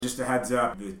Just a heads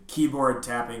up, the keyboard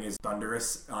tapping is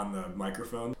thunderous on the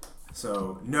microphone,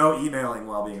 so no emailing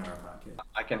while being on our podcast.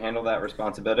 I can handle that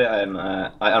responsibility. I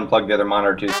unplugged the other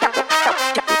monitor too.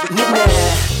 Man,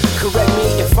 correct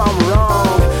me if I'm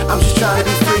wrong. I'm just trying to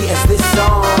be free as this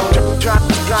song. Yo,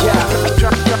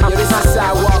 this is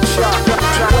Sidewalk Shark.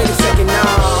 Wait a second, no.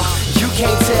 You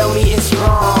can't tell me it's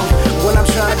wrong when I'm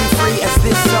trying to be free as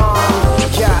this song.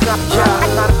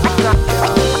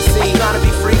 See, trying to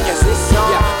be free as this song.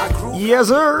 Yes,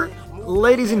 sir.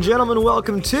 Ladies and gentlemen,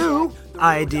 welcome to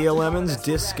Idea Lemons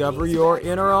Discover Your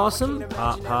Inner Awesome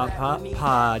Pop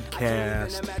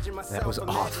Podcast. That was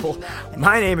awful.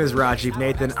 My name is Rajiv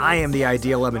Nathan. I am the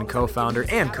Idea Lemon co-founder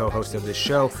and co-host of this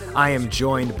show. I am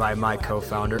joined by my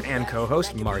co-founder and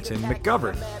co-host, Martin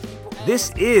McGovern.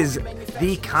 This is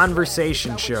the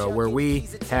conversation show where we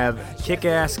have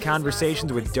kick-ass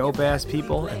conversations with dope-ass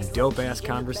people and dope-ass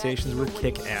conversations with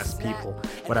kick-ass people.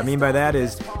 What I mean by that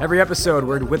is every episode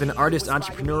we're with an artist,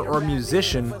 entrepreneur, or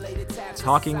musician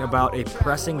talking about a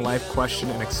pressing life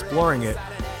question and exploring it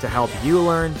to help you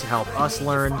learn, to help us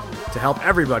learn, to help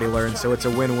everybody learn, so it's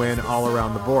a win-win all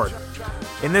around the board.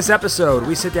 In this episode,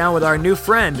 we sit down with our new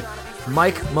friend,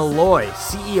 Mike Malloy,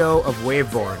 CEO of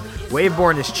Waveborn.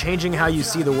 Waveborn is changing how you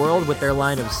see the world with their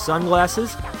line of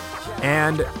sunglasses,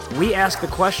 and we ask the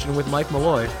question with Mike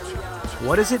Malloy,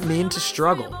 what does it mean to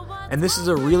struggle? And this is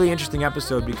a really interesting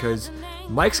episode because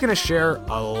Mike's going to share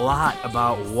a lot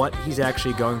about what he's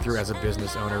actually going through as a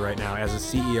business owner right now, as a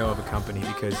CEO of a company,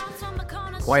 because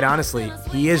quite honestly,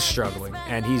 he is struggling,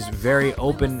 and he's very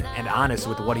open and honest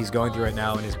with what he's going through right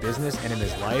now in his business and in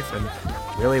his life, and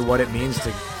really what it means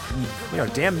to,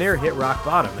 damn near hit rock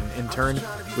bottom. And in turn,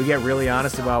 we get really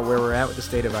honest about where we're at with the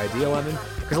state of Idea Lemon.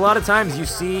 Because a lot of times you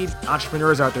see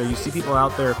entrepreneurs out there, you see people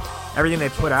out there, everything they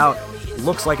put out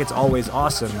looks like it's always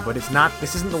awesome, but it's not.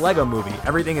 This isn't the Lego movie.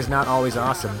 Everything is not always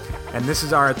awesome. And this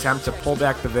is our attempt to pull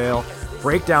back the veil,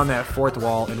 break down that fourth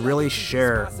wall, and really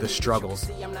share the struggles.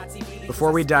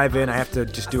 Before we dive in, I have to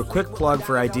just do a quick plug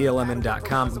for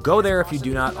idealemon.com. Go there if you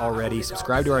do not already.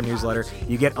 Subscribe to our newsletter.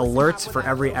 You get alerts for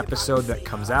every episode that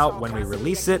comes out when we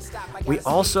release it. We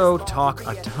also talk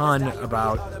a ton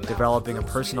about developing a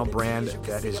personal brand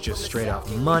that is just straight up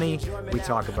money. We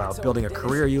talk about building a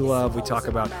career you love. We talk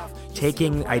about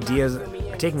taking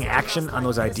action on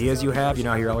those ideas you have. You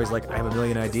know how you're always like, I have a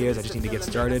million ideas, I just need to get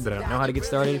started, but I don't know how to get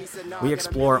started. We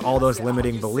explore all those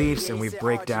limiting beliefs, and we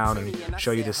break down and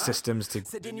show you the systems to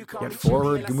get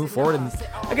forward, move forward, and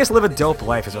I guess live a dope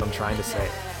life is what I'm trying to say.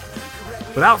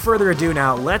 Without further ado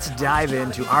now, let's dive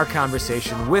into our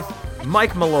conversation with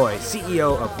Mike Malloy,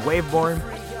 CEO of Waveborn,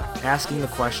 asking the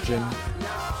question,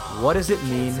 what does it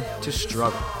mean to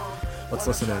struggle? Let's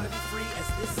listen in.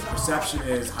 Perception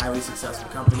is highly successful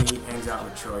company, hangs out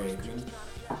with Troy Aikman.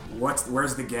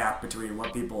 Where's the gap between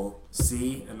what people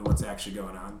see and what's actually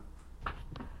going on?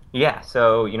 Yeah,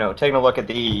 so, taking a look at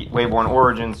the Waveborn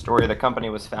origin story, the company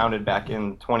was founded back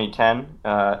in 2010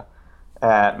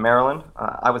 at Maryland.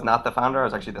 I was not the founder, I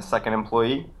was actually the second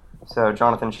employee. So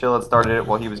Jonathan Schill had started it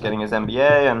while he was getting his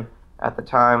MBA, and at the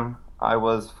time I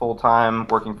was full-time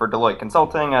working for Deloitte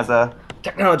Consulting as a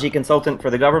technology consultant for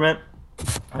the government,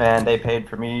 and they paid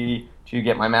for me to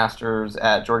get my master's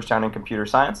at Georgetown in computer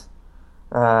science.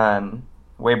 And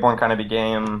Waveborn kind of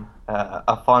became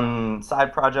a fun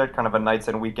side project, kind of a nights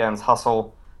and weekends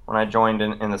hustle when I joined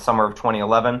in the summer of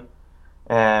 2011.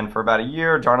 And for about a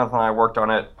year, Jonathan and I worked on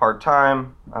it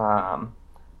part-time.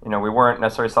 We weren't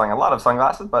necessarily selling a lot of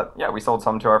sunglasses, but yeah, we sold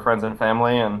some to our friends and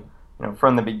family. And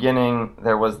from the beginning,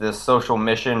 there was this social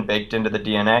mission baked into the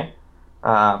DNA,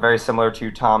 very similar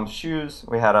to Tom's Shoes.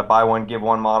 We had a buy one, give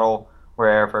one model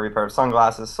where for every pair of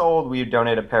sunglasses sold, we would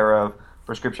donate a pair of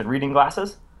prescription reading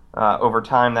glasses. Over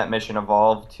time, that mission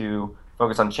evolved to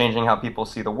focus on changing how people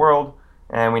see the world,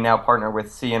 and we now partner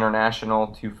with See International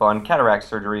to fund cataract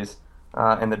surgeries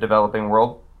in the developing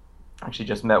world. Actually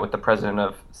just met with the president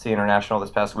of See International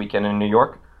this past weekend in New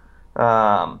York.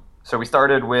 So we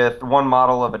started with one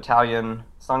model of Italian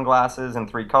sunglasses in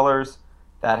 3 colors.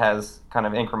 That has kind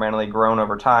of incrementally grown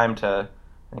over time to,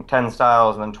 I think, 10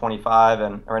 styles and then 25,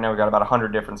 and right now we've got about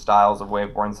 100 different styles of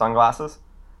Waveborn sunglasses.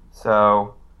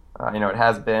 So it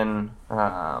has been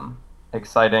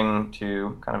exciting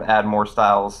to kind of add more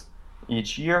styles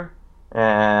each year.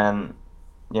 And,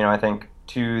 I think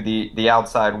to the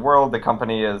outside world, the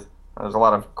company there's a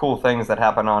lot of cool things that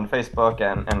happen on Facebook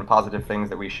and positive things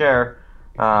that we share.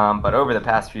 But over the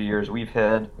past few years, we've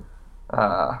hit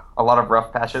a lot of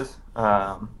rough patches,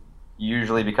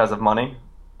 usually because of money,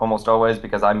 almost always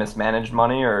because I mismanaged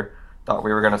money or thought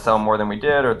we were going to sell more than we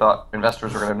did, or thought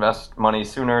investors were going to invest money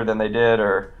sooner than they did,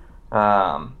 or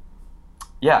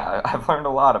yeah, I've learned a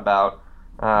lot about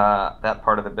that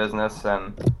part of the business,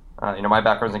 and my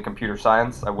background's in computer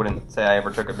science. I wouldn't say I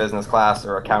ever took a business class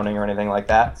or accounting or anything like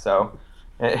that. So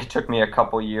it took me a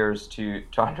couple years to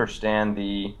understand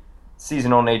the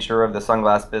seasonal nature of the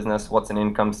sunglass business. What's an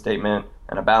income statement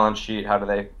and a balance sheet? How do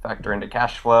they factor into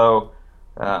cash flow?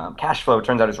 Cash flow,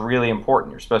 turns out, is really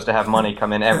important. You're supposed to have money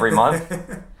come in every month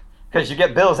because you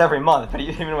get bills every month, but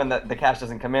even when the cash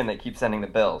doesn't come in, they keep sending the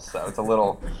bills. So it's a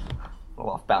little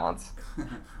off balance.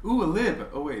 Ooh, a lib.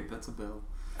 Oh wait, that's a bill.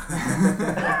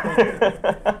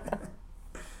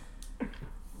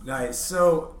 Nice.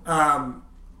 So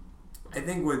I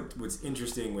think what's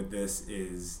interesting with this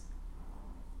is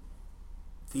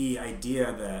the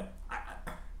idea that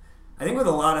I think with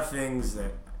a lot of things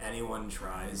that anyone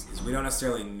tries is we don't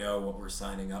necessarily know what we're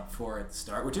signing up for at the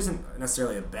start, which isn't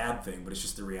necessarily a bad thing, but it's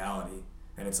just the reality.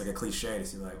 And it's like a cliche to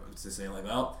say like,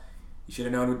 well, you should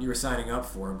have known what you were signing up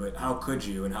for, but how could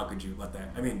you, and how could you let that?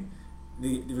 I mean,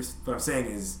 what I'm saying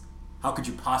is, how could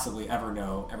you possibly ever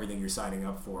know everything you're signing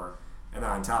up for? And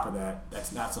then on top of that,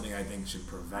 that's not something I think should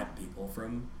prevent people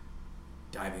from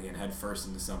diving in head first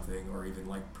into something or even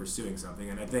like pursuing something.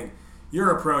 And I think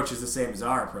your approach is the same as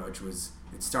our approach.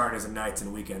 It started as a nights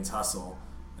and weekends hustle,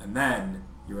 and then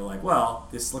you were like, well,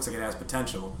 this looks like it has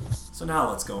potential, so now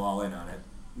let's go all in on it.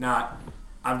 Not,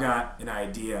 I've got an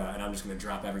idea and I'm just going to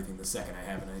drop everything the second I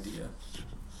have an idea.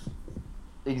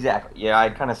 Exactly. Yeah, I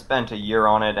kind of spent a year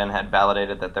on it and had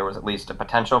validated that there was at least a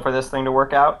potential for this thing to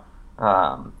work out.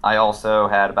 I also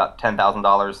had about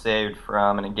 $10,000 saved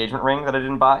from an engagement ring that I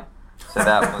didn't buy. So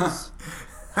that was...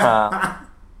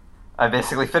 I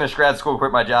basically finished grad school,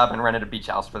 quit my job, and rented a beach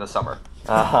house for the summer.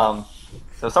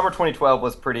 So summer 2012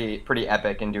 was pretty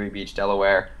epic in Dewey Beach,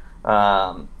 Delaware.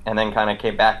 And then kind of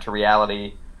came back to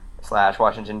reality /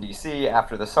 Washington, D.C.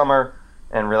 after the summer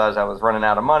and realized I was running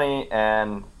out of money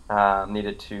and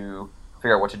needed to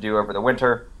figure out what to do over the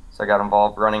winter. So I got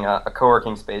involved running a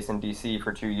co-working space in D.C.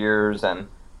 for 2 years, and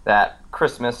that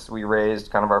Christmas we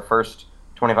raised kind of our first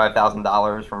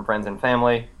 $25,000 from friends and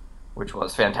family, which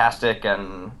was fantastic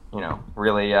and,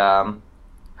 really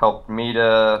helped me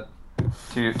to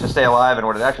stay alive. And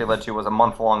what it actually led to was a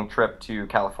month-long trip to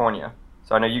California.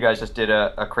 So I know you guys just did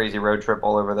a crazy road trip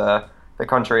all over the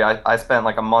country. I spent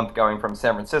like a month going from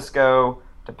San Francisco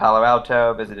to Palo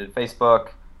Alto, visited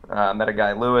Facebook, met a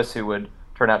guy, Lewis, who would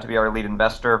turn out to be our lead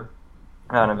investor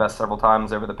and invest several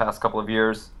times over the past couple of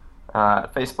years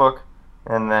at Facebook.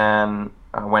 And then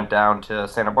went down to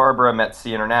Santa Barbara, met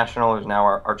Sea International, who's now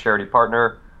our charity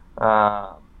partner.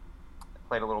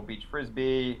 Played a little beach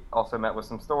frisbee, also met with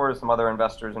some stores, some other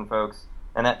investors and folks.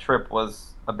 And that trip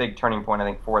was a big turning point, I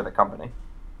think, for the company.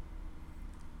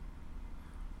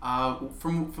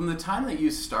 From the time that you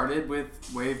started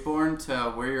with Waveborn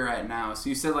to where you're at now, so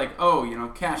you said like,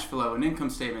 cash flow and income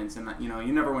statements, and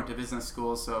you never went to business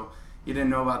school, so you didn't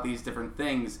know about these different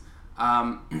things.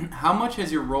 How much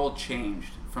has your role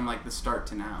changed from like the start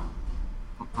to now?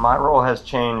 My role has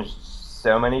changed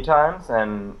so many times,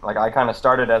 and like I kind of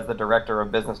started as the director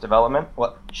of business development.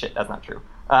 Well, shit, that's not true.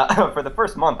 For the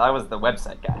first month, I was the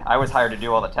website guy. I was hired to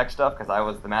do all the tech stuff because I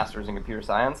was the master's in computer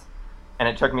science. And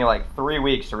it took me like 3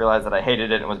 weeks to realize that I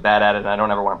hated it and was bad at it and I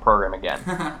don't ever want to program again.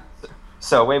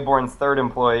 So Waveborn's third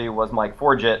employee was Mike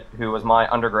Forget, who was my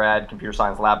undergrad computer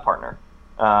science lab partner.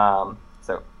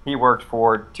 So he worked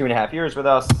for 2.5 years with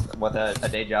us with a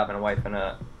day job and a wife and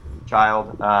a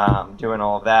child, doing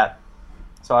all of that.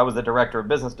 So I was the director of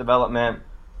business development,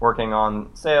 working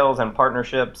on sales and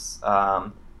partnerships.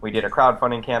 We did a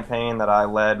crowdfunding campaign that I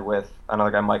led with another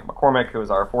guy, Mike McCormick, who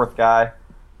was our fourth guy.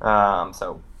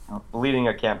 So leading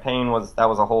a campaign was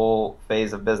a whole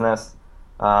phase of business.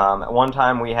 At one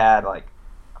time we had like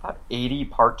about 80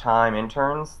 part-time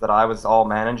interns that I was all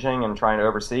managing and trying to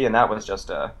oversee, and that was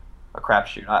just a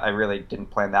crapshoot. I really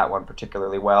didn't plan that one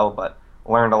particularly well, but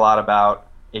learned a lot about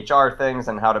HR things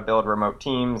and how to build remote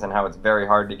teams and how it's very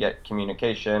hard to get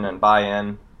communication and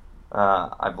buy-in.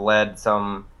 I've led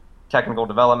some technical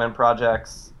development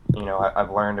projects.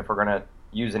 I've learned if we're going to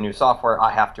use a new software,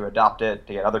 I have to adopt it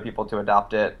to get other people to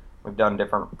adopt it. We've done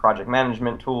different project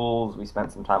management tools. We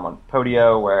spent some time on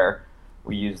Podio where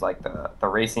we use like the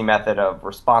RACI method of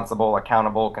responsible,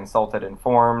 accountable, consulted,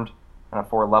 informed, kind of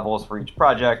 4 levels for each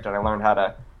project. And I learned how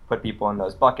to put people in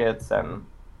those buckets and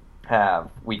have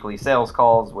weekly sales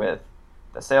calls with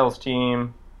the sales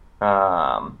team.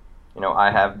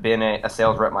 I have been a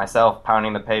sales rep myself,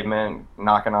 pounding the pavement,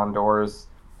 knocking on doors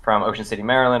from Ocean City,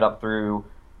 Maryland, up through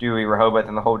Dewey, Rehoboth,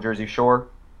 and the whole Jersey Shore.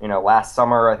 Last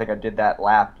summer, I think I did that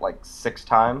lap like 6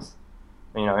 times,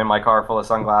 in my car full of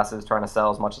sunglasses, trying to sell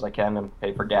as much as I can and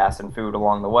pay for gas and food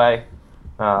along the way.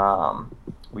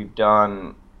 We've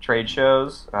done trade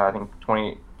shows. I think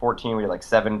 2014 we did like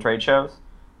 7 trade shows.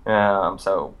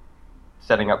 So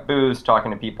setting up booths,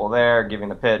 talking to people there, giving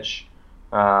the pitch.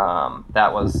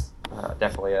 That was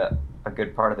definitely a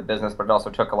good part of the business, but it also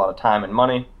took a lot of time and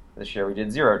money. This year we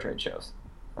did 0 trade shows.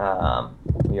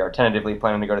 We are tentatively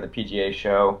planning to go to the PGA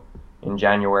show in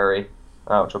January,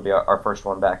 which will be our first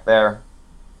one back there.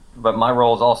 But my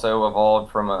role has also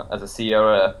evolved from as a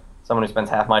CEO to someone who spends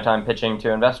half my time pitching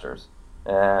to investors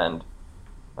and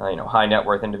high net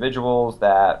worth individuals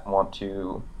that want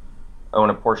to own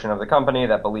a portion of the company,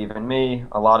 that believe in me.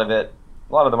 A lot of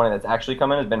the money that's actually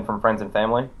come in has been from friends and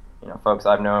family, folks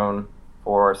I've known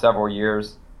for several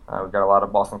years. We've got a lot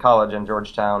of Boston College and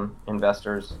Georgetown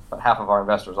investors, but half of our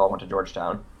investors all went to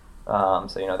Georgetown.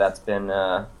 So that's been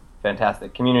a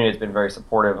fantastic community. It's been very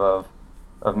supportive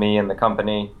of me and the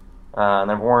company.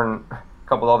 And I've worn a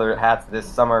couple other hats this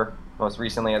summer, most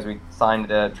recently as we signed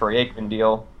the Troy Aikman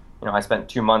deal. I spent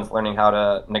 2 months learning how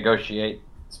to negotiate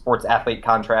sports athlete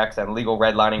contracts and legal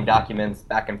redlining documents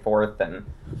back and forth, and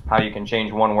how you can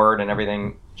change one word and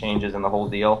everything changes in the whole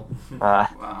deal.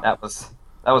 Wow.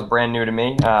 That was brand new to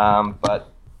me,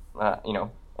 but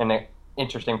an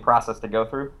interesting process to go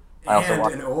through. Do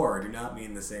not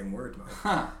mean the same word, Mike.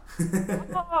 Huh.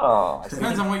 Oh, I see.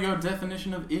 Depends on what your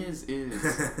definition of is.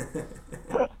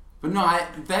 But no,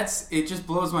 it just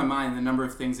blows my mind, the number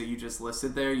of things that you just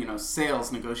listed there.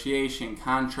 Sales, negotiation,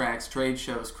 contracts, trade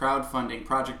shows, crowdfunding,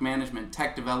 project management,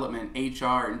 tech development,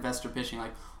 HR, investor pitching,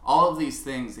 like all of these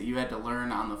things that you had to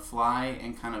learn on the fly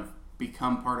and kind of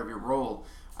become part of your role.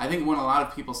 I think when a lot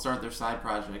of people start their side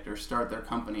project or start their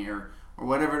company or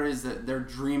whatever it is that they're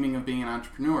dreaming of being an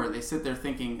entrepreneur, they sit there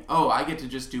thinking, oh, I get to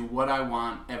just do what I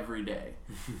want every day.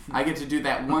 I get to do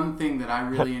that one thing that I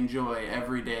really enjoy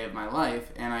every day of my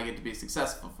life, and I get to be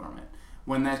successful from it.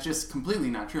 When that's just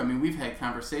completely not true. I mean, we've had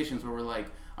conversations where we're like,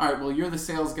 all right, well, you're the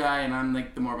sales guy, and I'm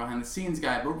like the more behind the scenes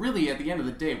guy, but really at the end of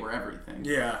the day, we're everything.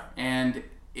 Yeah. And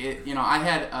I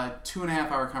had a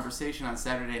 2.5-hour conversation on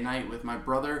Saturday night with my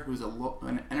brother, who's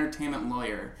an entertainment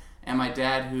lawyer, and my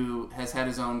dad, who has had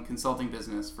his own consulting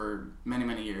business for many,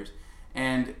 many years.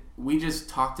 And we just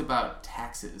talked about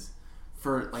taxes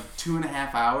for like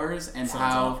 2.5 hours and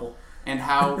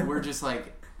how we're just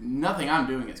like, nothing I'm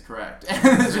doing is correct.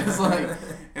 And it's just like,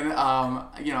 and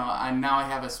now I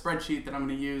have a spreadsheet that I'm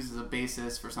going to use as a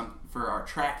basis for our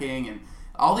tracking and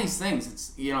all these things.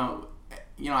 It's,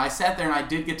 I sat there and I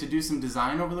did get to do some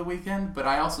design over the weekend, but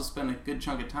I also spent a good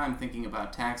chunk of time thinking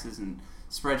about taxes and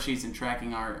spreadsheets and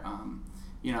tracking our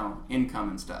income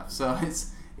and stuff. So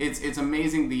it's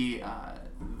amazing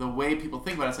the way people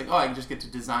think about it. It's like, oh, I just get to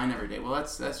design every day. Well,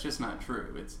 that's just not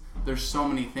true. There's so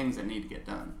many things that need to get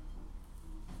done.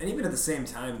 And even at the same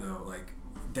time, though, like,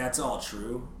 that's all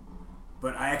true.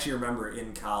 But I actually remember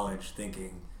in college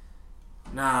thinking,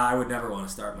 nah, I would never want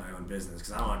to start my own business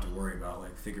because I don't have to worry about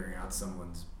like figuring out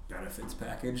someone's benefits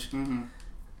package. Mm-hmm.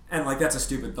 And like that's a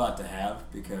stupid thought to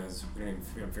have because we don't even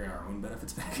figure out our own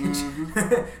benefits package.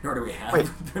 Mm-hmm. Nor do we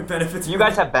have benefits. You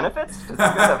guys have benefits? Do you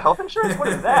guys have health insurance? What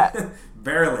is that?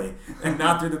 Barely, and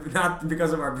not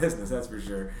because of our business. That's for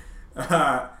sure.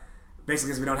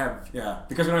 Basically, because we don't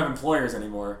have employers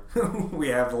anymore. We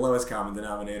have the lowest common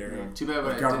denominator. Yeah, too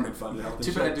bad government funded health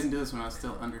insurance. Too bad I didn't do this when I was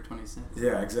still under 26.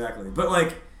 Yeah, exactly. But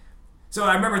like, so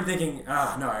I remember thinking,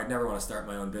 no, I'd never want to start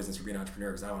my own business or be an entrepreneur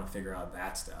because I want to figure out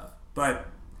that stuff. But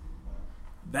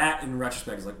that, in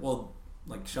retrospect, is like, well,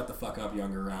 like, shut the fuck up,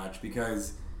 younger Raj,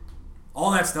 because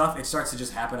all that stuff, it starts to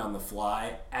just happen on the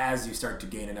fly as you start to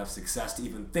gain enough success to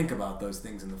even think about those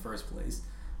things in the first place.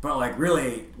 But, like,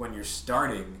 really, when you're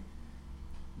starting,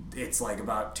 it's, like,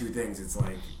 about two things. It's,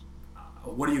 like,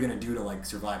 what are you going to do to, like,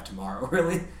 survive tomorrow,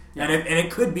 really? Yeah. And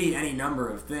it could be any number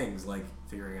of things, like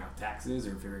figuring out taxes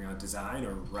or figuring out design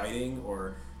or writing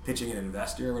or pitching an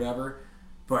investor or whatever.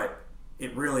 But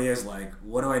it really is like,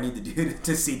 what do I need to do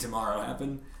to see tomorrow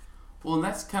happen? Well, and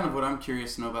that's kind of what I'm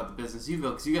curious to know about the business you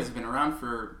built, because you guys have been around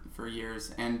for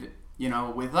years, and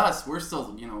with us, we're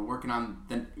still working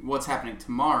on what's happening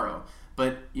tomorrow.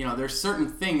 But there's certain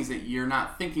things that you're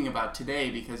not thinking about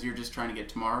today because you're just trying to get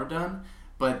tomorrow done.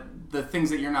 But the things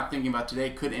that you're not thinking about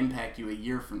today could impact you a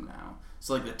year from now.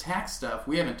 So like the tax stuff,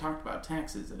 we haven't talked about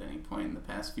taxes at any point in the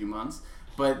past few months.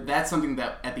 But that's something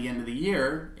that at the end of the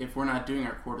year, if we're not doing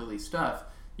our quarterly stuff,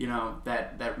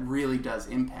 that really does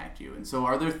impact you. And so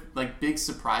are there like big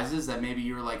surprises that maybe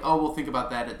you were like, oh, we'll think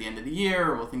about that at the end of the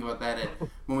year, or we'll think about that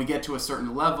when we get to a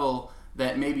certain level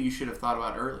that maybe you should have thought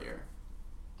about earlier?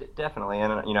 Definitely.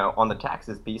 And, on the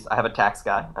taxes piece, I have a tax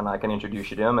guy, and I can introduce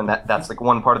you to him. And that's like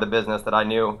one part of the business that I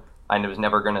knew was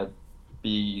never going to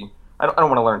be – I don't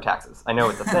want to learn taxes. I know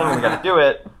it's a thing, we got to do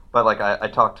it. but like I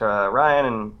talk to Ryan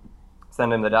and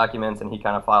send him the documents, and he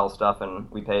kind of files stuff, and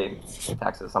we pay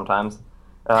taxes sometimes.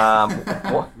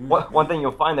 One thing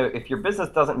you'll find though, if your business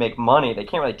doesn't make money, they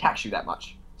can't really tax you that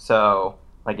much. So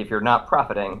like if you're not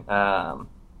profiting,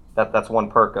 that's one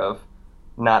perk of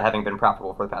not having been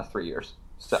profitable for the past 3 years.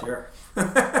 So. Sure.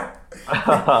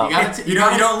 you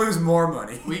don't lose more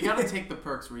money. We got to take the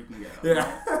perks where you can get them.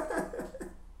 Yeah.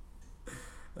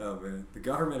 Oh man, the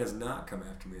government has not come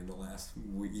after me in the last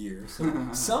year, so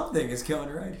something is going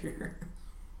right here.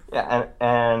 Yeah,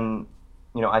 and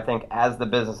you know, I think as the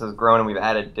business has grown and we've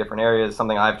added different areas,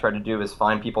 something I've tried to do is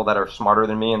find people that are smarter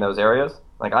than me in those areas.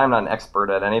 Like I'm not an expert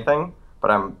at anything,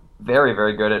 but I'm very,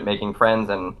 very good at making friends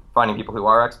and finding people who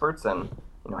are experts, and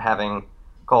you know, having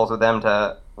calls with them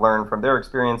to learn from their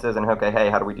experiences and okay, hey,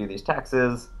 how do we do these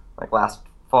taxes? Like last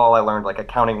fall, I learned like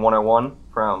accounting 101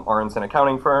 from Aronson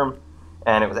Accounting Firm,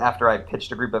 and it was after I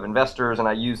pitched a group of investors and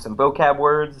I used some vocab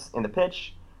words in the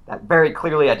pitch that very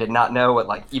clearly I did not know what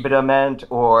like EBITDA meant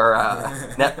or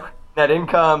net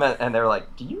income, and they're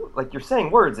like, do you like you're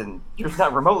saying words and you're just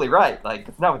not remotely right? Like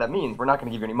it's not what that means. We're not going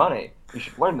to give you any money. You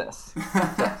should learn this.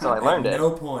 So I learned it. At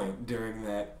no point during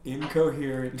that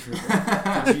incoherent trip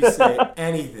did you say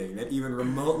anything that even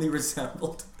remotely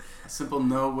resembled. A simple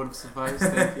no would have sufficed.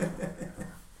 Thank you.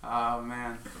 Oh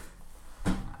man.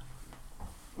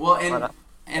 Well,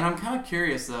 and I'm kind of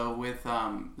curious though with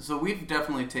so we've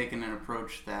definitely taken an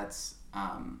approach that's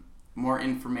more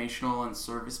informational and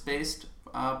service based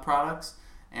products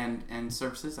and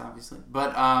services, obviously,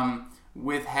 but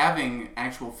with having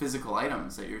actual physical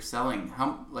items that you're selling,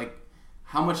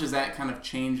 how much does that kind of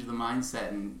change the mindset?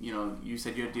 And you know, you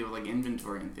said you had to deal with like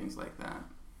inventory and things like that.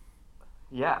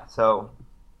 Yeah, so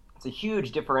it's a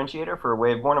huge differentiator for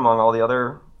Waveborn among all the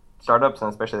other startups, and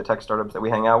especially the tech startups that we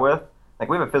hang out with. Like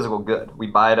we have a physical good. We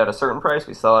buy it at a certain price.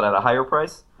 We sell it at a higher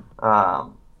price.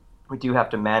 We do have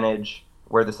to manage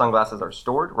where the sunglasses are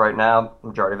stored. Right now, the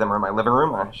majority of them are in my living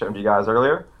room. I showed you guys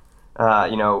earlier.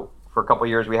 You know, for a couple of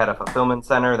years, we had a fulfillment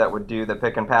center that would do the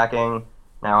pick and packing.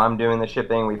 Now I'm doing the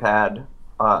shipping. We've had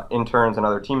interns and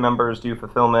other team members do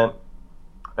fulfillment.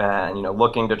 And, you know,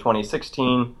 looking to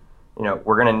 2016, you know,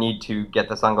 we're going to need to get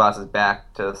the sunglasses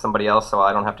back to somebody else so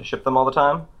I don't have to ship them all the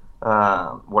time.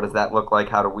 What does that look like?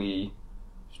 How do we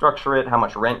structure it? How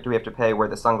much rent do we have to pay where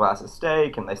the sunglasses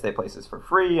stay? Can they stay places for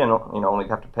free and, you know, only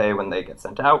have to pay when they get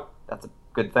sent out? That's a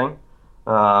good thing.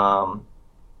 Yeah.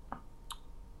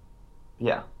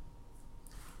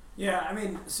 Yeah, I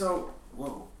mean, so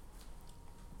whoa,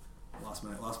 lost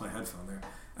my headphone there.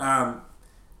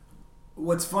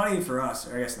 What's funny for us,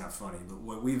 or I guess not funny, but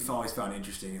what we've always found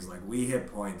interesting is like we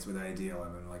hit points with Ideal, I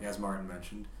mean, like as Martin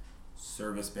mentioned,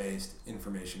 service-based,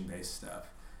 information-based stuff.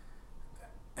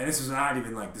 And this was not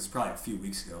even like, this is probably a few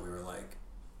weeks ago, we were like,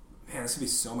 man, this would be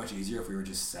so much easier if we were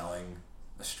just selling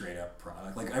a straight-up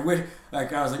product. Like, I was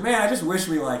like, man, I just wish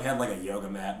we like had like a yoga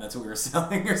mat and that's what we were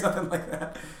selling or something like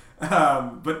that.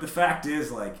 But the fact is,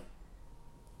 like,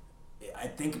 I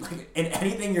think like in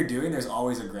anything you're doing, there's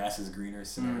always a grass is greener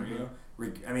scenario.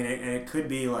 Mm-hmm. I mean, it could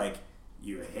be like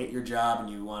you hate your job and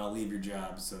you want to leave your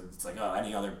job, so it's like, oh,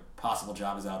 any other possible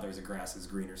job is out there is a grass is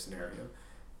greener scenario.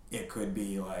 It could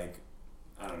be like,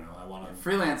 I don't know, I want to...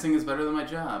 Freelancing is better than my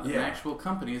job. Yeah. An actual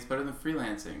company is better than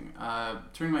freelancing.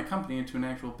 Turning my company into an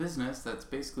actual business, that's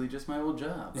basically just my old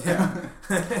job. Yeah.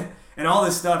 And all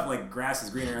this stuff, like grass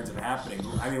is greener, ends up happening.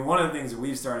 I mean, one of the things that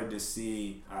we've started to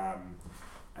see, I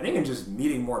think in just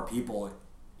meeting more people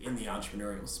in the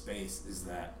entrepreneurial space, is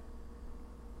that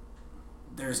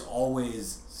there's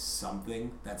always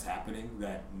something that's happening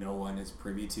that no one is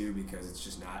privy to because it's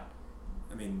just not...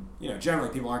 I mean, you know, generally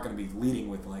people aren't going to be leading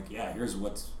with like, yeah, here's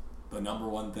what's the number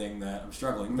one thing that I'm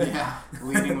struggling with. Yeah,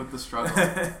 leading with the struggle.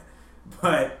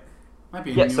 But might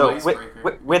be a new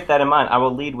icebreaker. With that in mind, I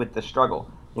will lead with the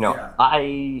struggle. You know, Yeah.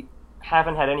 I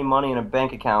haven't had any money in a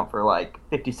bank account for like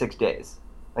 56 days.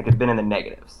 Like it's been in the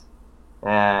negatives.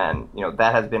 And, you know,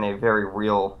 that has been a very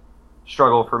real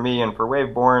struggle for me and for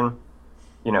Waveborn.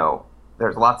 You know,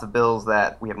 there's lots of bills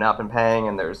that we have not been paying,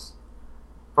 and there's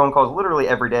phone calls literally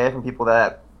every day from people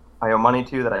that I owe money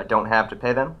to that I don't have to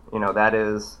pay them. You know, that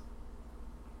is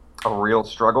a real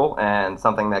struggle and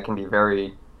something that can be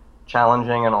very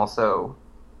challenging, and also,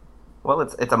 well,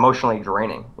 it's emotionally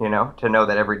draining, you know, to know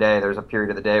that every day there's a period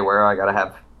of the day where I got to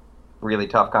have really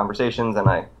tough conversations and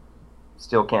I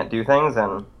still can't do things.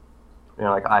 And, you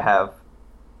know, like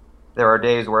there are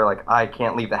days where like I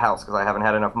can't leave the house because I haven't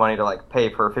had enough money to like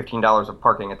pay for $15 of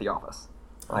parking at the office.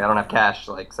 Like I don't have cash,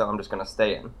 like, so I'm just gonna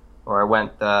stay in. Or I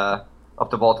went up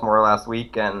to Baltimore last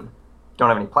week and don't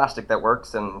have any plastic that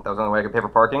works, and that was the only way I could pay for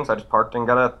parking, so I just parked and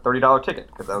got a $30 ticket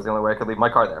because that was the only way I could leave my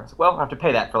car there. So, well, I have to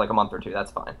pay that for like a month or two.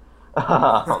 That's fine.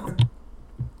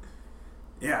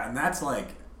 Yeah, and that's like,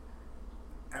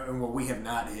 I mean, what we have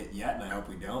not hit yet, and I hope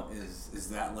we don't, is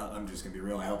that level. I'm just gonna be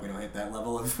real. I hope we don't hit that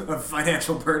level of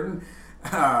financial burden.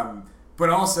 But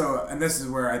also, and this is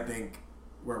where I think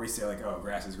where we say like, oh,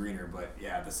 grass is greener, but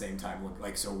yeah, at the same time, look,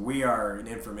 like, so we are an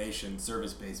information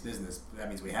service-based business. That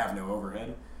means we have no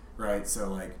overhead, right?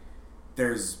 So like,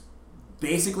 there's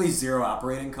basically zero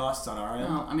operating costs on our end.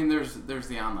 Well, I mean, there's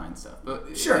the online stuff,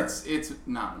 but Sure. it's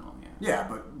nominal. Yeah. Yeah,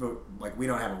 but like, we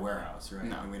don't have a warehouse, right?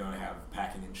 No. And we don't have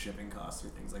packing and shipping costs or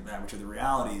things like that, which are the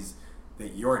realities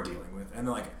that you're dealing with. And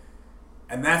like,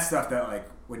 and that's stuff that, like,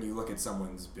 when you look at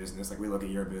someone's business, like we look at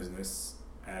your business,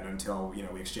 and until, you know,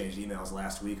 we exchanged emails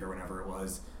last week or whenever it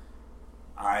was,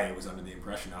 I was under the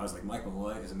impression, I was like, Mike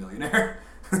Malloy is a millionaire.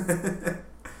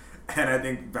 And I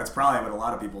think that's probably what a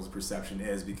lot of people's perception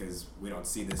is, because we don't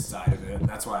see this side of it. And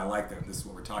that's why I like that this is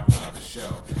what we're talking about on this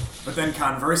show. But then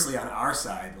conversely, on our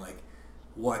side, like,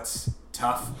 what's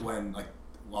tough when, like,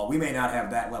 while we may not have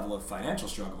that level of financial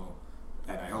struggle,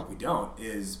 and I hope we don't,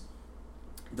 is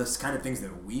this kind of things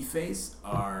that we face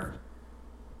are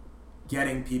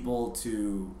getting people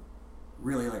to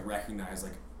really, like, recognize,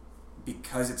 like,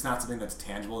 because it's not something that's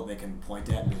tangible that they can point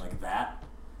at and be like, that,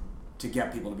 to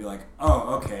get people to be like,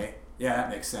 oh, okay, yeah, that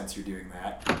makes sense, you're doing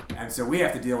that. And so we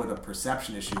have to deal with a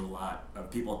perception issue a lot of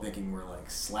people thinking we're like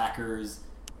slackers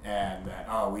and that,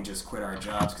 oh, we just quit our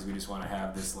jobs because we just want to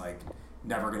have this like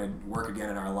never going to work again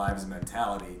in our lives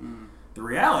mentality. The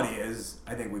reality is,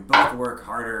 I think we both work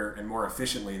harder and more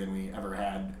efficiently than we ever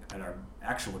had at our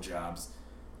actual jobs,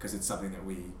 because it's something that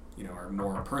we, you know, are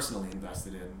more personally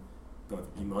invested in, both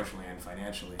emotionally and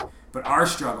financially. But our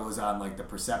struggle is on like the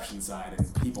perception side,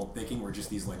 and people thinking we're just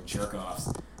these like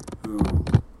jerk-offs who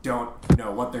don't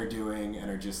know what they're doing and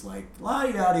are just like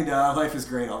la-di-da-di-da, life is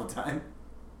great all the time.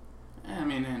 I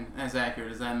mean, and as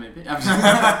accurate as that may be. No,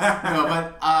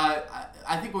 but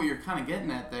I think what you're kind of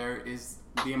getting at there is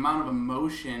the amount of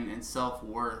emotion and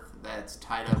self-worth that's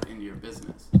tied up into your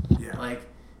business. Yeah. Like,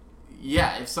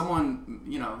 yeah, if someone,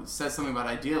 you know, says something about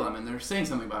IdeaLemon, they're saying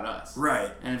something about us.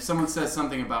 Right. And if someone says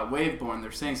something about Waveborn,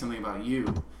 they're saying something about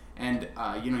you. And,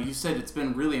 you know, you said it's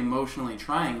been really emotionally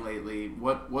trying lately.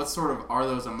 What sort of are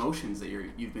those emotions that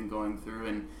you've been going through?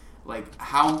 And, like,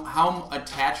 how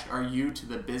attached are you to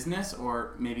the business,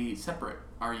 or maybe separate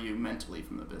are you mentally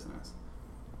from the business?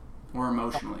 Or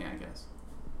emotionally, I guess.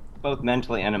 Both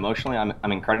mentally and emotionally,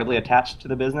 I'm incredibly attached to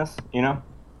the business, you know?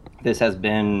 This has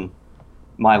been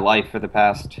my life for the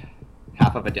past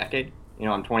half of a decade. You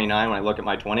know, I'm 29. When I look at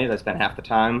my 20s, I spent half the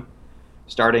time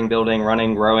starting, building,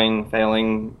 running, growing,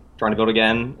 failing, trying to build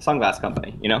again, a sunglass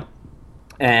company, you know?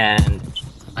 And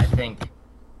I think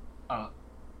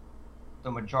the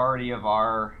majority of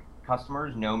our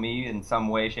customers know me in some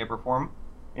way, shape, or form,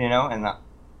 you know? And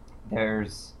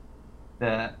there's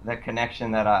the connection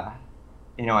that I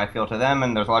feel to them,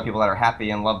 and there's a lot of people that are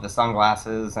happy and love the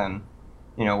sunglasses and,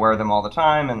 you know, wear them all the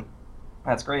time, and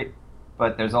that's great.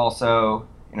 But there's also,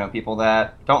 you know, people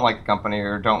that don't like the company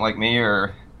or don't like me,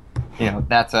 or, you know,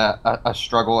 that's a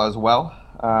struggle as well.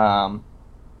 And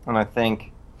I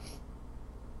think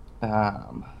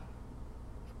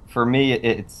for me,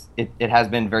 it has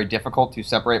been very difficult to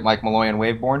separate Mike Malloy and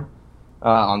Waveborn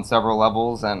on several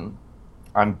levels, and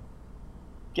I'm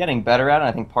getting better at it.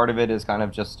 I think part of it is kind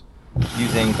of just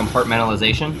using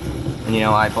compartmentalization. And, you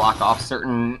know, I block off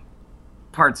certain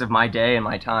parts of my day and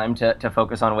my time to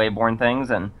focus on Waveborn things,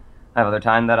 and I have other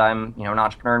time that I'm, you know, an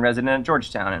entrepreneur and resident at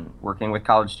Georgetown and working with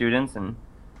college students and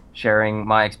sharing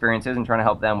my experiences and trying to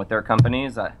help them with their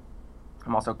companies.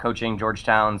 I'm also coaching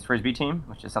Georgetown's Frisbee team,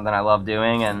 which is something I love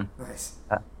doing, and Nice.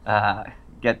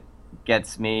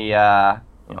 gets me you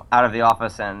know, out of the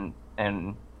office, and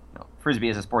you know, Frisbee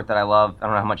is a sport that I love. I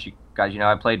don't know how much you guys, you know,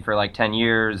 I played for like 10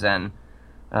 years and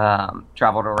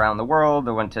traveled around the world.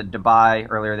 I went to Dubai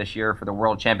earlier this year for the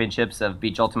World Championships of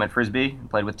Beach Ultimate Frisbee. I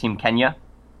played with Team Kenya,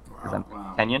 because I'm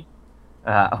Kenyan.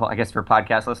 Well, I guess for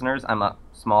podcast listeners, I'm a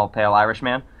small, pale Irish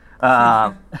man.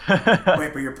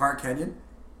 Wait, but you're part Kenyan?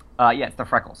 Yeah, it's the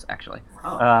freckles, actually.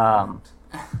 Wow.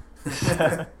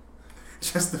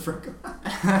 Just the freckles.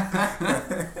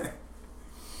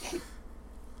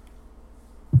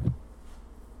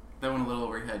 That went a little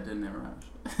over your head, didn't it, Raj?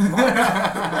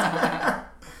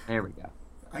 There we go.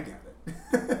 I got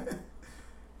it.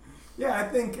 Yeah, I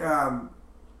think,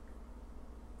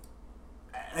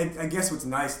 I guess what's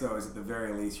nice, though, is at the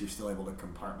very least you're still able to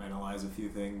compartmentalize a few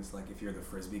things. Like, if you're the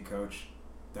Frisbee coach,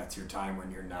 that's your time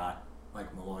when you're not,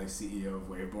 like, Malloy, CEO of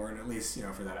Waveborn, at least, you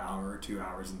know, for that hour or 2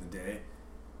 hours in the day.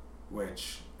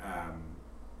 which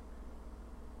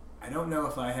I don't know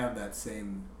if I have that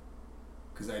same,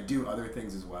 because I do other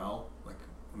things as well, like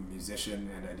I'm a musician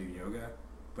and I do yoga,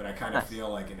 but I kind of feel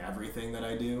like in everything that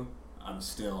I do, I'm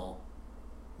still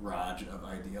Raj of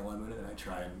Idea Limited, and I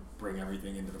try and bring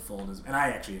everything into the fold, and I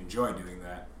actually enjoy doing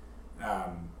that.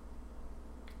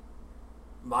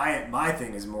 My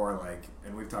thing is more like,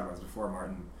 and we've talked about this before,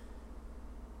 Martin,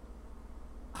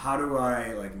 how do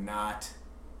I like not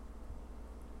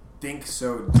think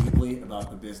so deeply about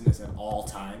the business at all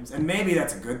times? And maybe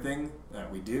that's a good thing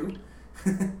that we do,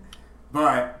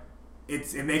 but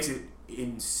it makes it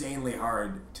insanely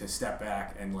hard to step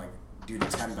back and like do the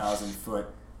 10,000 foot,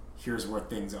 here's where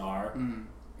things are.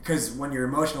 Because when you're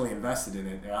emotionally invested in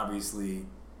it, it obviously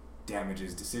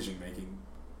damages decision making,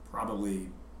 probably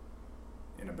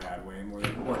in a bad way, more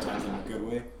times than a good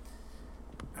way.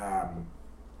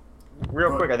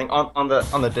 Real quick, I think on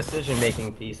the decision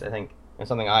making piece, I think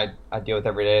something I deal with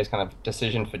every day is kind of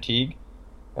decision fatigue,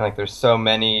 and like there's so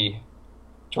many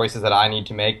choices that I need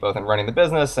to make, both in running the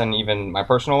business and even my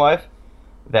personal life,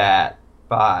 that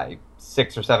by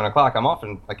 6 or 7 o'clock, I'm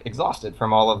often like exhausted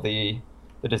from all of the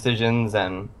decisions.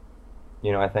 And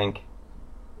I think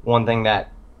one thing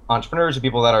that entrepreneurs or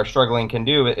people that are struggling can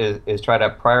do is try to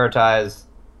prioritize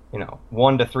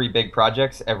 1 to 3 big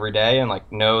projects every day, and like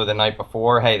know the night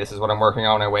before, hey, this is what I'm working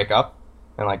on when I wake up,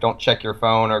 and like don't check your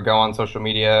phone or go on social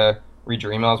media, read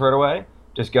your emails right away.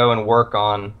 Just go and work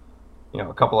on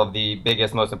a couple of the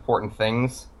biggest, most important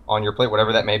things on your plate,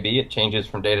 whatever that may be. It changes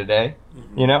from day to day,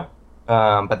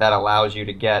 but that allows you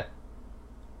to get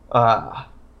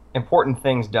important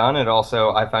things done. It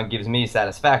also, I find, gives me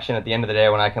satisfaction at the end of the day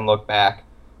when I can look back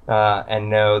and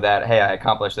know that, hey, I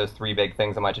accomplished those 3 big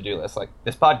things on my to-do list. Like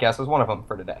this podcast was one of them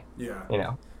for today.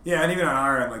 Yeah. Yeah, and even on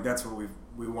our end, like that's what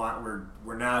we want.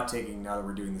 We're now taking, now that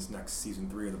we're doing this next season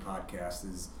 3 of the podcast,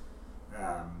 is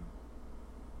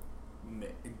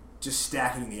just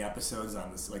stacking the episodes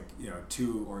on this, like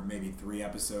 2 or maybe 3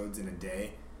 episodes in a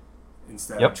day,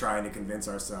 instead of trying to convince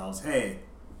ourselves, hey,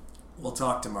 we'll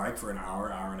talk to Mike for an hour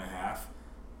and a half,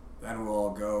 then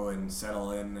we'll go and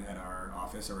settle in at our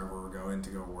office or wherever we're going to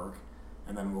go work,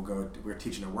 and then we're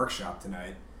teaching a workshop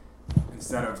tonight,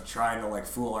 instead of trying to like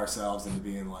fool ourselves into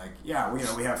being like, yeah,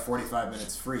 we have 45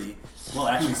 minutes free, we'll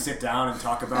actually sit down and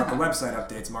talk about the website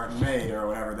updates Martin made or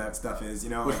whatever that stuff is,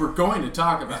 which we're going to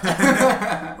talk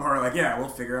about. Or like, yeah, we'll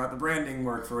figure out the branding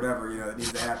work for whatever that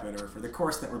needs to happen, or for the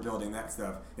course that we're building, that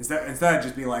stuff. Instead of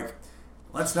just be like,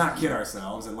 let's not kid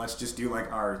ourselves and let's just do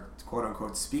like our quote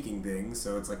unquote speaking things.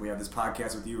 So it's like we have this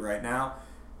podcast with you right now,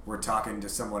 we're talking to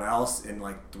someone else in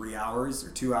like 3 hours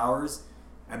or 2 hours,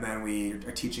 and then we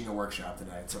are teaching a workshop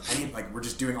tonight. So we're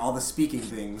just doing all the speaking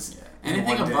things. Yeah.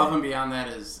 Anything above and beyond that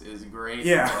is great.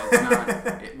 Yeah.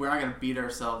 We're not going to beat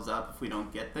ourselves up if we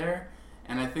don't get there.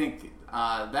 And I think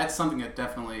that's something that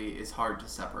definitely is hard to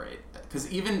separate.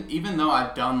 Because even though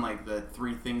I've done like the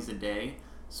 3 things a day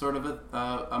sort of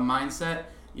a mindset,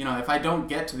 if I don't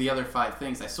get to the other 5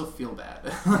 things, I still feel bad.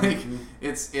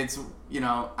 It's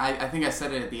I think I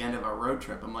said it at the end of our road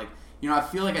trip. I'm like, I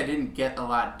feel like I didn't get a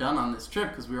lot done on this trip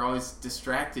because we were always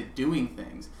distracted doing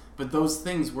things. But those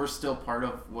things were still part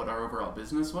of what our overall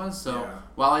business was. So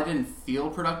while I didn't feel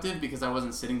productive because I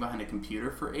wasn't sitting behind a computer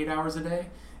for 8 hours a day,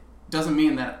 doesn't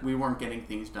mean that we weren't getting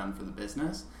things done for the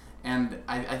business. And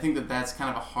I think that that's kind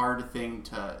of a hard thing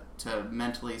to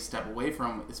mentally step away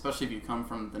from, especially if you come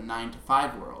from the 9 to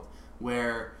 5 world,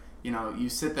 where you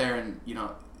sit there and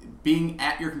being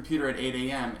at your computer at 8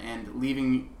 a.m. and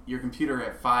leaving your computer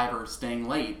at 5 or staying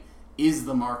late is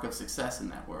the mark of success in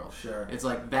that world. Sure. It's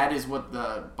like that is what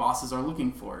the bosses are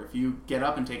looking for. If you get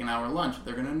up and take an hour lunch,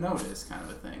 they're going to notice, kind of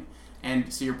a thing.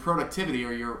 And so your productivity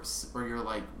or your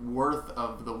like worth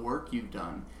of the work you've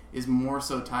done is more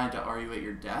so tied to, are you at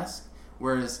your desk?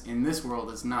 Whereas in this world,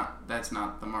 that's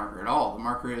not the marker at all. The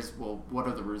marker is, well, what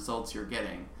are the results you're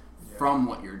getting from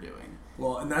what you're doing?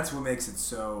 Well, and that's what makes it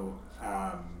so.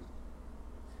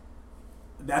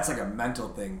 That's like a mental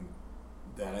thing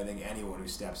that I think anyone who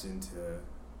steps into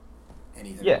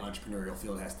any type of entrepreneurial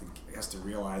field has to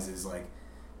realize is like,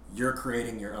 you're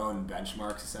creating your own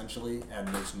benchmarks essentially, and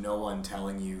there's no one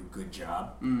telling you good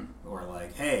job or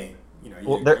like, hey, you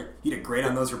did great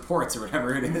on those reports or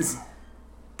whatever it is.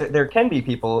 There can be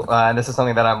people, and this is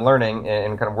something that I'm learning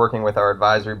in kind of working with our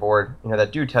advisory board,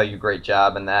 that do tell you great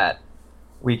job, and that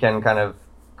we can kind of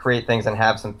create things and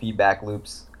have some feedback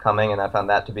loops coming, and I found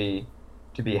that to be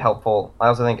helpful. I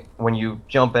also think when you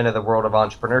jump into the world of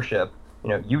entrepreneurship,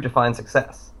 you define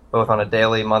success both on a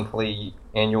daily, monthly,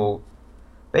 annual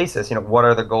basis. What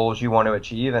are the goals you want to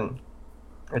achieve, and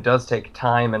it does take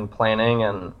time and planning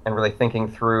and really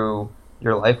thinking through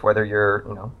your life, whether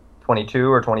you're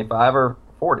 22 or 25 or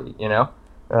 40,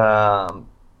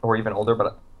 or even older.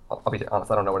 But I'll be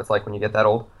honest, I don't know what it's like when you get that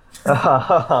old.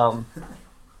 But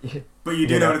you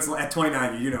do know what it's like at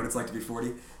 29. You do know what it's like to be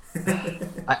 40.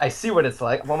 I see what it's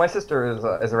like. Well, my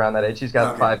sister is around that age. She's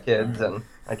got 5 kids, and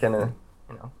I can,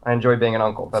 I enjoy being an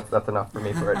uncle. That's enough for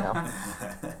me for right now.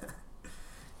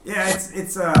 Yeah,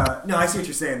 it's no, I see what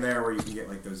you're saying there, where you can get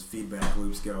like those feedback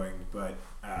loops going, but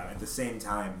at the same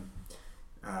time,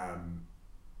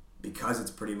 because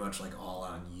it's pretty much like all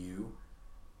on you,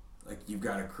 like you've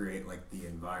got to create like the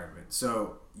environment.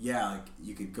 So yeah, like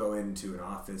you could go into an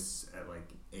office at like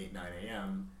 8, 9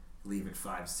 a.m., leave at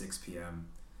 5, 6 p.m.,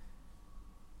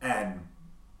 and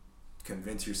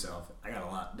convince yourself I got a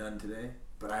lot done today.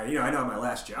 But I know my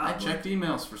last job, I checked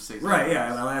emails for 6 hours. Right, yeah,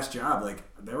 my last job, like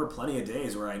there were plenty of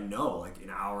days where I know like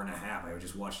an hour and a half I would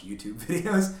just watch YouTube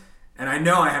videos, and I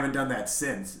know I haven't done that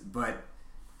since, but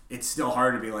it's still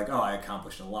hard to be like, oh, I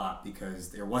accomplished a lot, because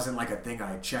there wasn't like a thing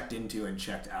I checked into and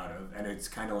checked out of, and it's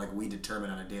kind of like we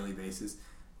determine on a daily basis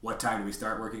what time do we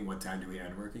start working, what time do we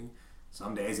end working.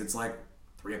 Some days it's like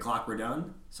 3 o'clock we're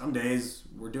done. Some days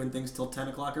we're doing things till 10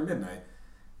 o'clock or midnight.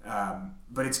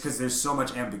 But it's because there's so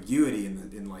much ambiguity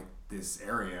in like this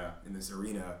area, in this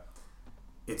arena.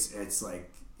 It's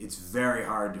like it's very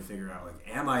hard to figure out like,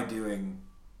 am I doing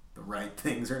the right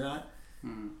things or not?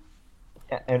 Mm-hmm.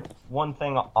 And one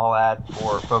thing I'll add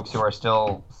for folks who are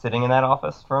still sitting in that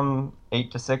office from 8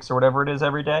 to 6 or whatever it is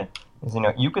every day is,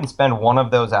 you can spend one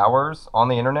of those hours on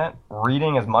the internet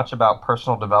reading as much about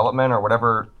personal development or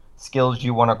whatever skills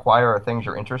you want to acquire or things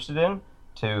you're interested in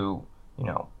to,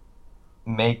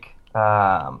 make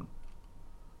and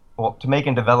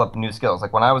develop new skills.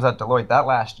 Like when I was at Deloitte that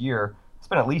last year, I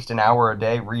spent at least an hour a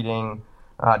day reading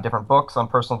different books on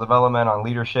personal development, on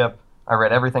leadership. I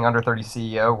read everything Under 30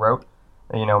 CEO wrote.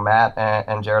 Matt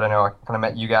and Jared, I know I kind of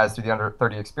met you guys through the Under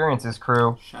 30 Experiences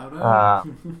crew. Shout out.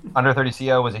 Under 30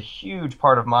 CEO was a huge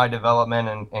part of my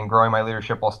development and growing my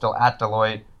leadership while still at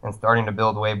Deloitte and starting to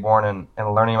build Waveborn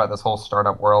and learning about this whole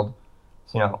startup world.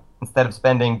 So, instead of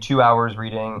spending 2 hours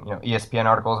reading, ESPN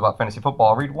articles about fantasy football,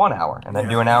 I'll read 1 hour and then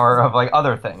do an hour of like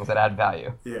other things that add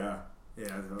value. Yeah.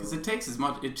 Because it takes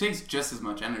just as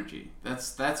much energy.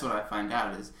 That's what I find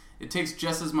out is it takes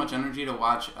just as much energy to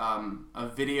watch a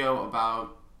video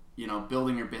about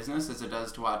building your business as it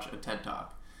does to watch a TED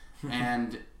Talk,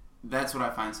 and that's what I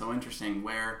find so interesting.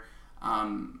 Where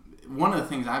one of the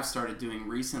things I've started doing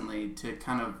recently to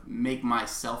kind of make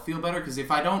myself feel better, because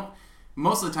if I don't,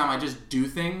 most of the time I just do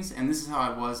things, and this is how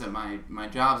I was at my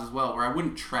jobs as well, where I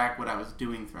wouldn't track what I was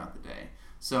doing throughout the day.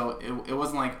 So it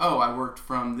wasn't like, oh, I worked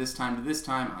from this time to this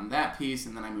time on that piece,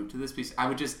 and then I moved to this piece. I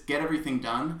would just get everything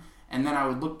done, and then I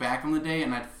would look back on the day,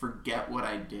 and I'd forget what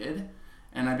I did,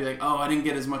 and I'd be like, oh, I didn't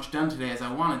get as much done today as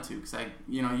I wanted to, because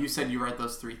you said you write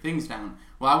those 3 things down.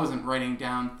 Well, I wasn't writing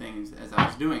down things as I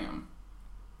was doing them.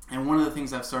 And one of the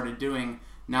things I've started doing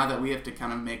now that we have to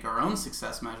kind of make our own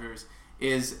success measures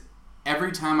is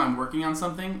every time I'm working on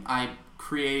something, I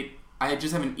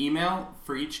just have an email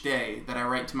for each day that I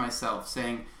write to myself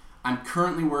saying, I'm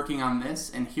currently working on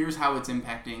this, and here's how it's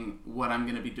impacting what I'm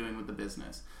going to be doing with the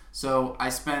business. So I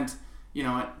spent,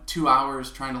 2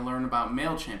 hours trying to learn about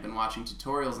MailChimp and watching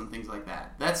tutorials and things like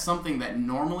that. That's something that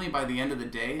normally by the end of the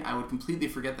day, I would completely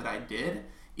forget that I did,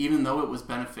 even though it was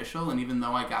beneficial and even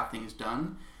though I got things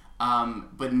done.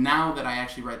 But now that I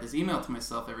actually write this email to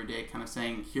myself every day kind of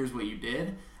saying, here's what you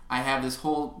did, I have this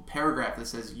whole paragraph that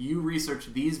says, you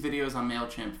researched these videos on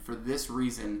MailChimp for this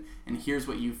reason, and here's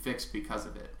what you fixed because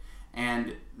of it.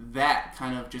 And that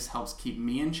kind of just helps keep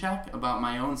me in check about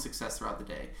my own success throughout the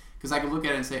day. Because I could look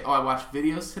at it and say, oh, I watched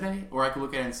videos today, or I could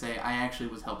look at it and say, I actually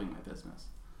was helping my business.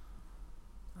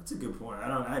 That's a good point. I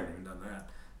haven't even done that.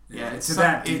 Yeah, it's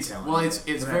that detail.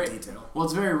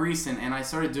 It's very recent, and I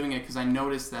started doing it because I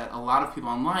noticed that a lot of people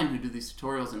online who do these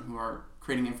tutorials and who are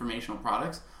creating informational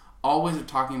products always are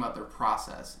talking about their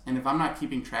process. And if I'm not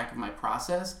keeping track of my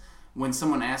process, when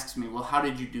someone asks me, well, how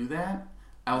did you do that?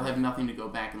 I will have nothing to go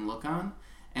back and look on.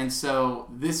 And so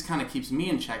this kind of keeps me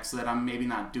in check so that I'm maybe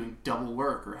not doing double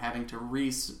work or having to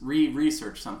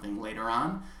re-research something later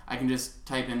on. I can just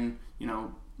type in,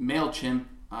 MailChimp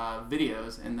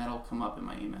videos, and that'll come up in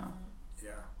my email.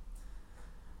 Yeah.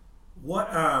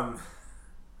 What,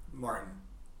 Martin,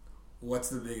 what's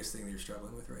the biggest thing that you're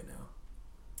struggling with right now?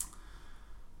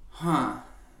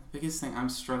 Biggest thing I'm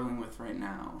struggling with right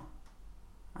now.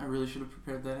 I really should have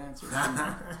prepared that answer.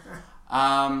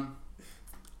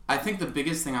 I think the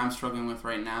biggest thing I'm struggling with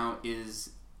right now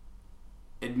is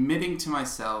admitting to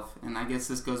myself, and I guess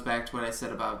this goes back to what I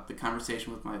said about the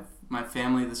conversation with my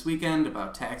family this weekend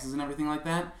about taxes and everything like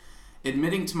that,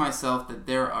 admitting to myself that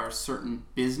there are certain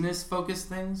business-focused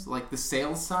things, like the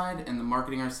sales side and the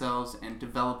marketing ourselves and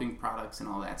developing products and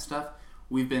all that stuff,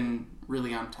 we've been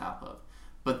really on top of.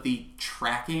 But the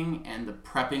tracking and the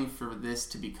prepping for this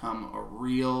to become a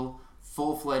real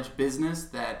full-fledged business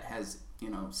that has,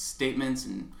 statements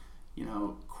and,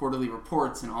 quarterly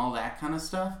reports and all that kind of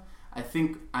stuff, I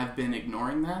think I've been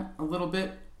ignoring that a little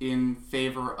bit in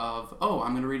favor of,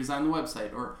 I'm going to redesign the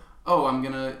website, or, I'm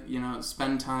going to,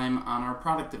 spend time on our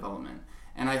product development.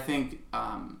 And I think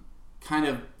kind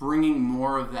of bringing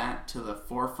more of that to the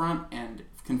forefront and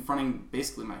confronting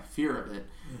basically my fear of it,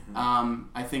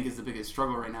 I think is the biggest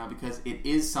struggle right now, because it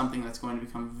is something that's going to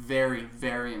become very,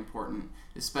 very important,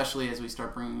 especially as we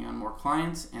start bringing on more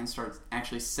clients and start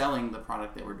actually selling the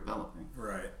product that we're developing.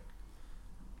 Right.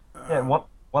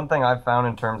 One thing I've found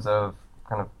in terms of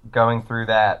kind of going through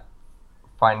that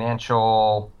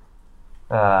financial,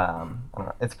 I don't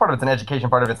know, it's an education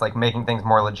part of it's like making things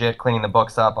more legit, cleaning the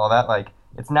books up, all that. Like,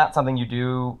 it's not something you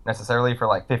do necessarily for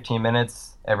like 15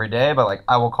 minutes every day, but like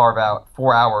I will carve out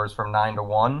 4 hours from 9 to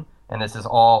 1, and this is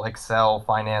all Excel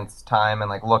finance time, and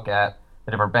like look at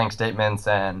the different bank statements,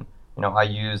 and I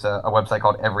use a website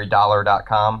called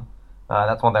everydollar.com.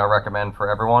 That's one thing I recommend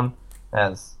for everyone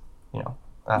as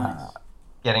nice.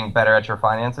 Getting better at your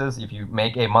finances. If you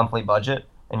make a monthly budget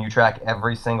and you track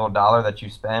every single dollar that you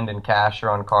spend in cash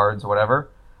or on cards, whatever,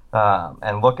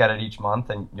 and look at it each month,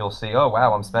 and you'll see, oh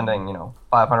wow, I'm spending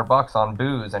 $500 on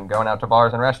booze and going out to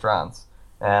bars and restaurants,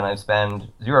 and I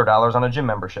spend $0 on a gym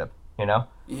membership.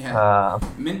 Yeah.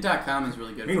 Mint.com is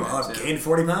really good. Meanwhile, I've gained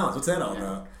 40 pounds. What's that all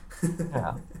about?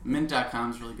 Yeah. Mint.com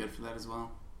is really good for that as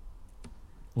well.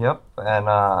 Yep, and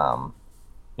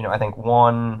I think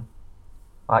one.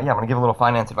 I'm going to give a little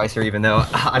finance advice here, even though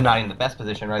I'm not in the best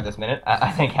position right this minute.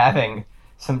 I think having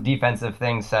some defensive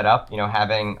things set up,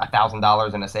 having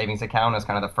 $1,000 in a savings account is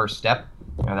kind of the first step.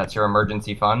 That's your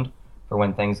emergency fund for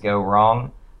when things go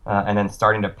wrong. And then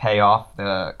starting to pay off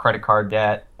the credit card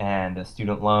debt and the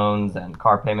student loans and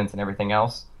car payments and everything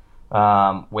else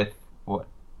with what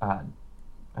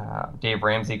Dave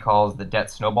Ramsey calls the debt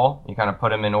snowball. You kind of put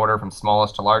them in order from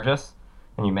smallest to largest,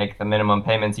 and you make the minimum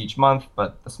payments each month,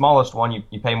 but the smallest one,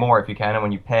 you pay more if you can, and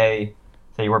when you pay,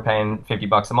 say you were paying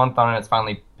 $50 a month on it, it's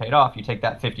finally paid off, you take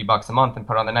that $50 a month and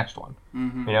put it on the next one,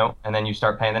 and then you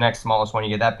start paying the next smallest one, you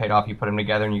get that paid off, you put them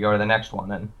together, and you go to the next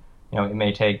one, and, it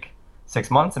may take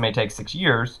 6 months, it may take 6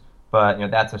 years, but,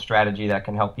 that's a strategy that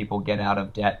can help people get out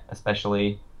of debt,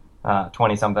 especially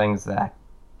 20-somethings that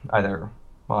either,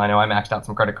 I know I maxed out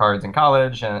some credit cards in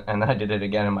college, and then I did it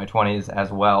again in my 20s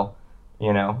as well.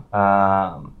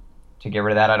 To get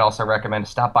rid of that, I'd also recommend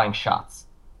stop buying shots.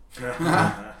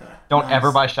 Don't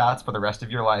ever buy shots for the rest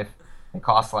of your life. They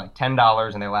cost like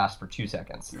 $10 and they last for 2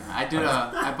 seconds. I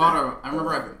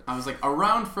remember I was like, a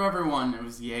round for everyone. It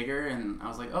was Jaeger, and I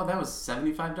was like, oh, that was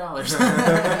 $75.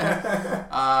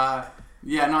 I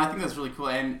think that's really cool.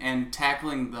 And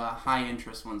tackling the high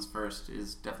interest ones first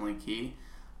is definitely key.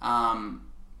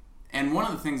 And one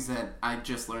of the things that I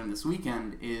just learned this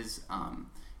weekend is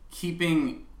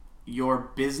keeping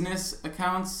your business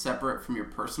accounts separate from your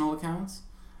personal accounts,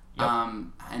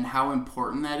 and how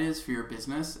important that is for your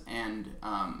business, and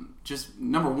just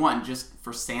number one, just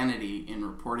for sanity in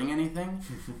reporting anything,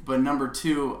 but number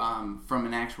two, from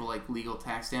an actual like legal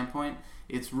tax standpoint,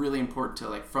 it's really important to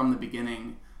like from the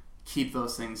beginning keep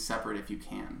those things separate if you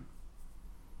can.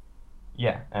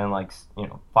 Yeah, and like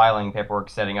filing paperwork,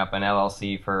 setting up an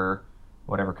LLC for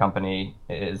whatever company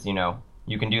is,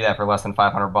 you can do that for less than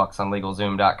 $500 on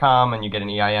LegalZoom.com, and you get an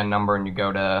EIN number, and you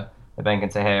go to the bank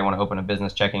and say, hey, I want to open a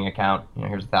business checking account.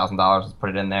 Here's $1,000. Let's put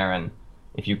it in there. And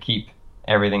if you keep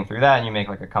everything through that, and you make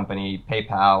like a company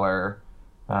PayPal or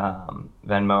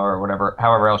Venmo or whatever,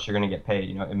 however else you're going to get paid,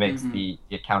 it makes the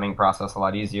accounting process a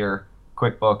lot easier.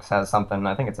 QuickBooks has something,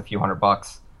 I think it's a few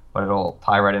 $100, but it'll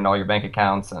tie right into all your bank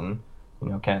accounts and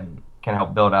can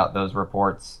help build out those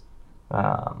reports.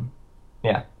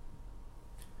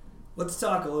 Let's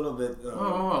talk a little bit.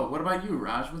 Whoa. What about you,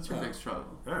 Raj? What's your big struggle?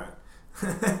 All right.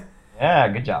 Yeah,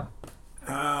 good job.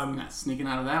 Not sneaking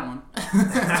out of that one.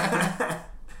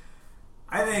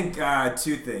 I think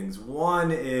two things.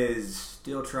 One is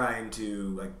still trying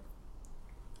to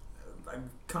I've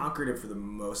conquered it for the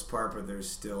most part, but there's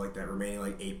still like that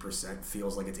remaining 8%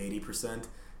 feels like it's 80%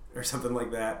 or something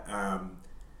like that.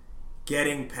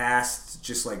 Getting past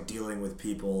just dealing with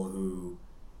people who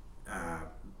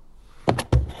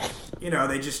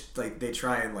they just they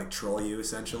try and troll you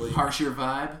essentially. Harsh your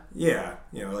vibe. Yeah,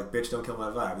 bitch, don't kill my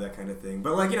vibe, that kind of thing.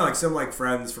 But some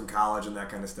friends from college and that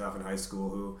kind of stuff in high school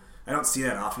who I don't see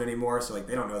that often anymore. So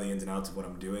they don't know the ins and outs of what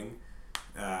I'm doing.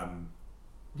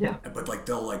 Yeah. But like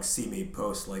they'll like see me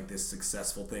post like this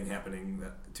successful thing happening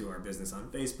to our business on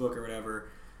Facebook or whatever,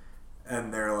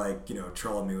 and they're like, you know,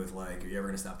 trolling me with like, are you ever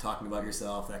gonna stop talking about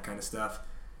yourself, that kind of stuff.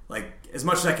 Like, as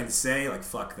much as I can say, like,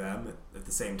 fuck them, at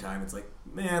the same time, it's like,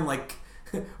 man, like,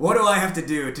 what do I have to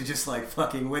do to just like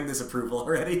fucking win this approval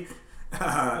already?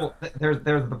 Well, there's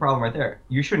the problem right there.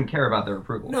 You shouldn't care about their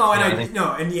approval. No, and You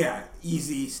know, and yeah,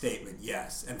 easy statement,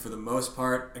 yes. And for the most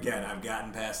part, again, I've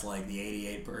gotten past like the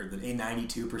 88 or the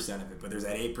 92% of it, but there's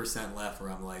that 8% left where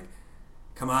I'm like,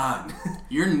 come on.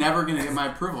 You're never gonna get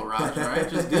my approval, Raj. All right,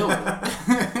 just deal with it.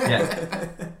 Yeah.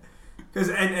 Because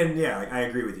and yeah, like, I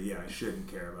agree with you. Yeah, I shouldn't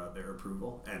care about their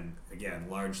approval. And again,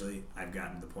 largely, I've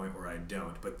gotten to the point where I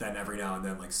don't. But then every now and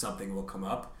then, like, something will come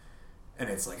up, and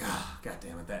it's like, god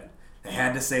damn it, that they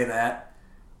had to say that,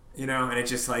 you know. And it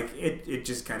just like it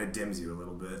just kind of dims you a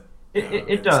little bit.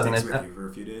 It does, sticks and with you for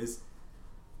a few days.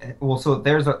 Well, so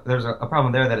there's a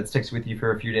problem there that it sticks with you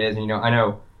for a few days, and I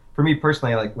know for me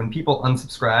personally, like when people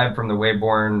unsubscribe from the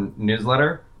Waveborn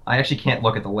newsletter, I actually can't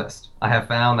look at the list. I have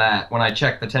found that when I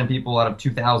check the 10 people out of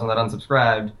 2,000 that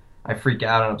unsubscribed, I freak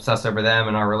out and obsess over them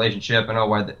and our relationship and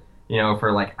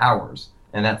for like hours,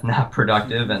 and that's not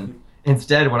productive. And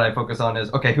instead, what I focus on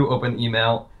is, okay, who opened the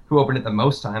email, who opened it the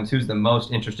most times, who's the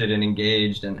most interested and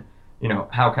engaged, and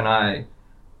how can I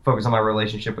focus on my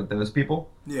relationship with those people?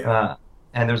 Yeah.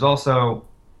 And there's also,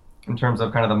 in terms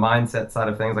of kind of the mindset side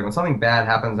of things, like when something bad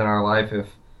happens in our life, if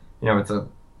it's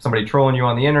somebody trolling you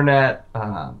on the internet,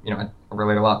 I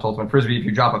relate a lot to Ultimate Frisbee. If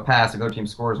you drop a pass, if the other team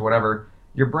scores, whatever,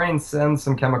 your brain sends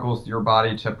some chemicals to your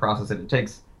body to process it. It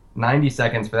takes 90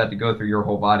 seconds for that to go through your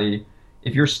whole body.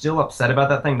 If you're still upset about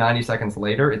that thing 90 seconds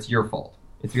later, it's your fault.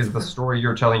 It's because of the story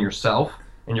you're telling yourself,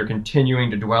 and you're continuing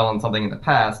to dwell on something in the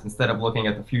past instead of looking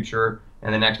at the future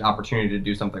and the next opportunity to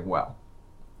do something well.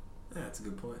 Yeah, that's a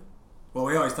good point. Well,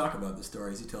 we always talk about the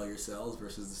stories you tell yourselves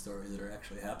versus the stories that are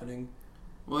actually happening.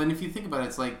 Well, and if you think about it,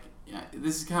 it's like,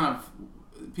 this is kind of,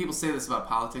 people say this about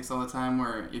politics all the time,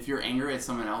 where if you're angry at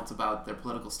someone else about their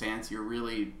political stance, you're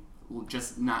really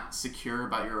just not secure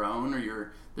about your own,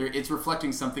 or it's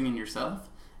reflecting something in yourself.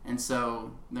 And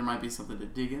so there might be something to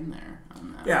dig in there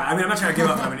on that. Yeah, I mean, I'm not trying to give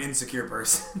up that I'm an insecure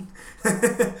person.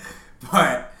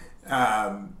 But,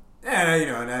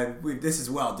 this is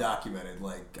well documented.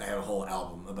 Like, I have a whole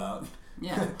album about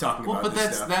talking about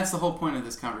this stuff. That's the whole point of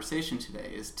this conversation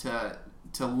today, is to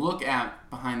look at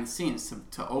behind the scenes,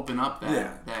 to open up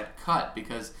that cut,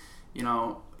 because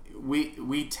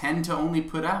we tend to only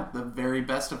put out the very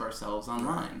best of ourselves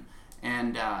online,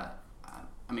 and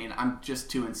I mean, I'm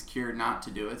just too insecure not to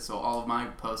do it, so all of my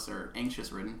posts are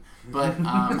anxious ridden. But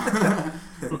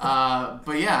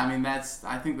but yeah, I mean,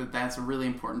 I think that's a really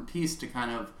important piece, to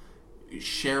kind of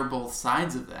share both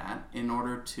sides of that in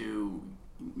order to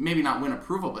maybe not win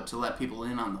approval, but to let people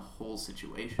in on the whole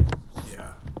situation.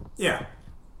 Yeah,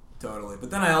 totally.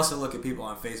 But then I also look at people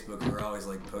on Facebook who are always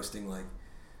like posting like,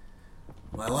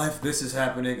 my life, this is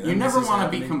happening. You never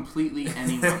want to be completely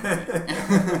anyone.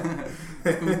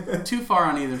 Too far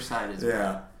on either side is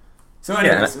bad. So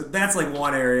anyways, that's like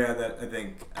one area that I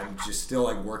think I'm just still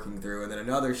like working through, and then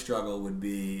another struggle would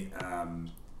be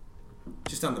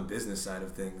just on the business side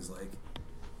of things, like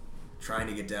trying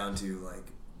to get down to like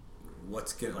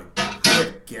what's good,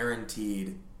 like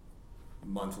guaranteed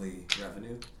monthly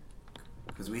revenue,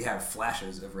 because we have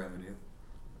flashes of revenue,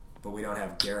 but we don't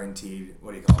have guaranteed,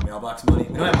 what do you call it, mailbox money?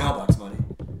 We don't have mailbox money.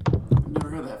 I've never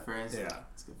heard that phrase. Yeah.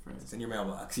 It's a good phrase. It's in your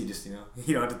mailbox. You just, you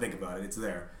don't have to think about it. It's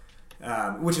there.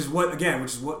 Which is what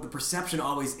the perception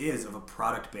always is of a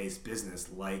product-based business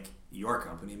like your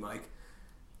company, Mike.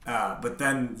 But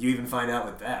then you even find out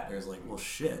with that, there's like, well,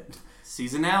 shit.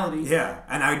 Seasonality. Yeah.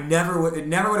 And it never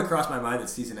would have crossed my mind that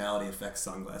seasonality affects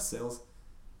sunglass sales.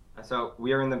 So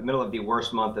we are in the middle of the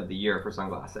worst month of the year for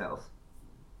sunglass sales.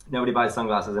 Nobody buys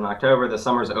sunglasses in October. The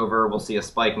summer's over. We'll see a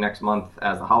spike next month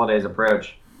as the holidays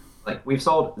approach. Like, we've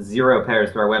sold 0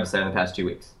 pairs through our website in the past 2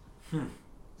 weeks.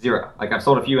 0. Like, I've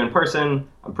sold a few in person.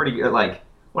 I'm pretty good. Like,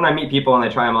 when I meet people and they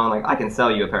try them on, like, I can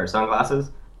sell you a pair of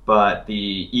sunglasses. But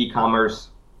the e-commerce,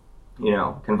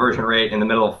 conversion rate in the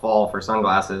middle of fall for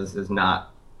sunglasses is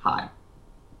not high.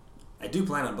 I do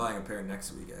plan on buying a pair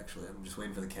next week, actually. I'm just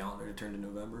waiting for the calendar to turn to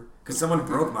November. Because someone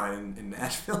broke mine in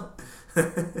Nashville.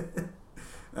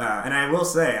 And I will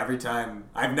say, every time,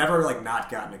 I've never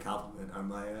not gotten a compliment on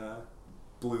my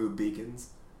blue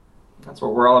beacons. That's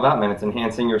what we're all about, man. It's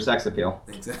enhancing your sex appeal.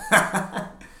 The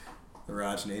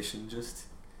Raj Nation just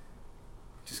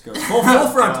goes full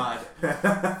front.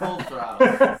 Full throttle.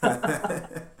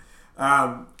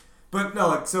 But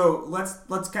no, so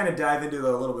let's kind of dive into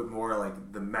a little bit more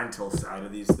the mental side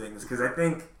of these things, because I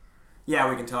think yeah,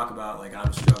 we can talk about, like,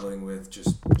 I'm struggling with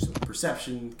just some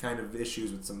perception kind of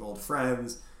issues with some old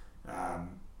friends.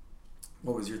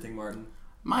 What was your thing, Martin?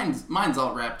 Mine's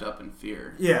all wrapped up in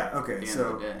fear. Yeah, okay, At the end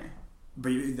so... of the day.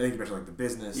 But I think you mentioned, like, the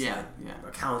business, Yeah.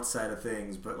 account side of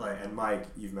things, but, like, and Mike,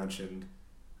 you've mentioned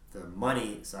the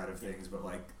money side of things, but,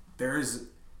 like, there's...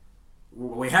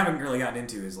 What we haven't really gotten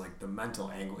into is, like, the mental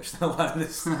anguish that a lot of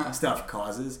this stuff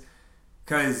causes.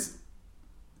 Because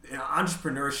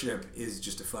entrepreneurship is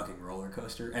just a fucking roller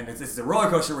coaster. And it's a roller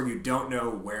coaster where you don't know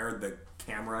where the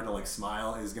camera to, like,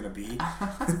 smile is going to be.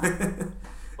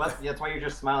 Well, that's why you're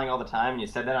just smiling all the time. And you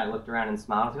said that, I looked around and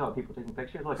smiled. I was like, oh, people taking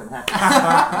pictures? Look, I'm happy.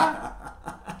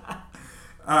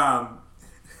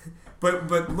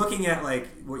 But looking at, like,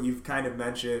 what you've kind of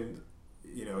mentioned,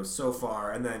 you know, so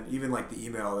far, and then even, like, the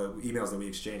emails that we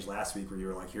exchanged last week where you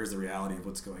were like, here's the reality of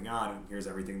what's going on, and here's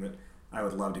everything that I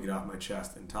would love to get off my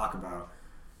chest and talk about.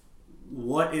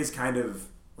 What is kind of,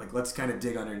 like, let's kind of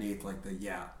dig underneath, like,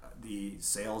 the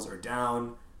sales are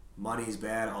down, money's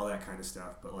bad, all that kind of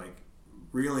stuff, but, like,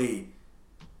 really,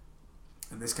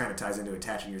 and this kind of ties into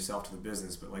attaching yourself to the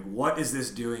business, but, like, what is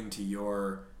this doing to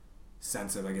your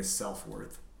sense of, I guess,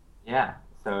 self-worth? Yeah,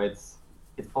 so it's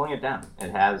pulling it down. It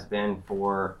has been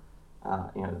for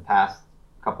the past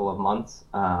couple of months.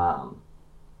 I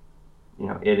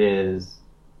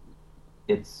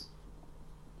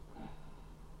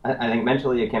think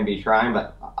mentally it can be trying,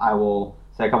 but I will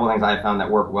say a couple of things I have found that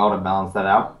work well to balance that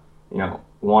out. You know,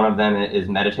 one of them is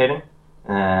meditating,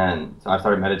 and so I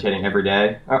started meditating every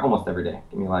day, or almost every day.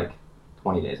 Give me like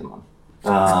 20 days a month,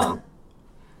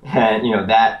 and you know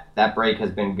that break has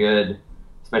been good.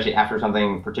 Especially after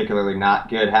something particularly not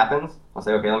good happens, I'll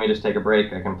say, okay, let me just take a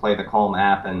break. I can play the Calm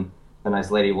app, and the nice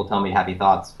lady will tell me happy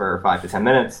thoughts for 5 to 10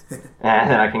 minutes, and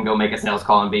then I can go make a sales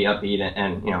call and be upbeat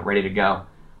and you know, ready to go.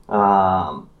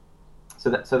 So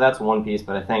that's one piece,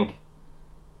 but I think,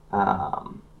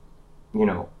 you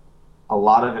know, a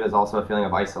lot of it is also a feeling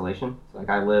of isolation. So, like,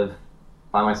 I live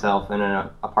by myself in an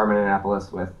apartment in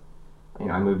Annapolis with, you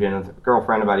know, I moved in with a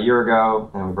girlfriend about a year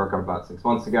aago, and we broke up about 6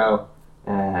 months ago.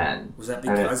 And was that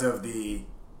because of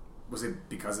was it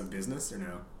because of business or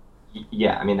no?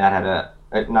 Yeah, I mean, that had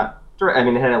it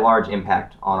had a large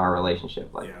impact on our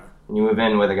relationship. Like, when you move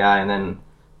in with a guy and then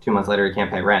 2 months later you can't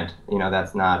pay rent, you know,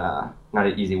 that's not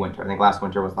an easy winter. I think last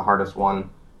winter was the hardest one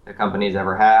the company's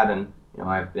ever had, and you know,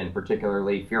 I've been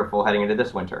particularly fearful heading into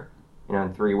this winter. You know,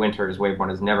 in 3 winters, Waveborn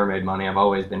has never made money. I've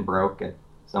always been broke at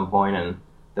some point, and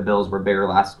the bills were bigger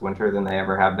last winter than they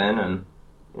ever have been, and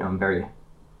you know,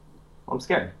 I'm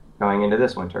scared going into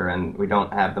this winter, and we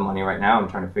don't have the money right now. I'm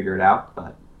trying to figure it out,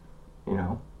 but you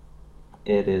know,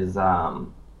 it is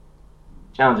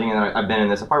challenging. And I've been in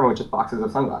this apartment with just boxes of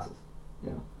sunglasses, you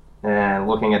know, and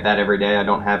looking at that every day. I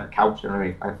don't have a couch.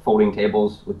 I have folding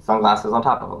tables with sunglasses on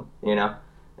top of them, you know,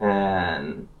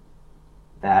 and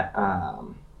that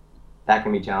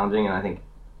can be challenging. And I think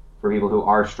for people who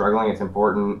are struggling, it's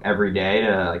important every day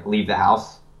to, like, leave the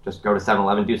house. Just go to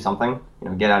 7-Eleven, do something, you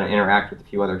know, get out and interact with a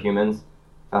few other humans.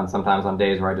 Found sometimes on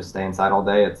days where I just stay inside all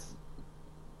day, it's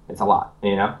a lot,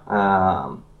 you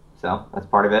know. So that's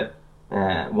part of it.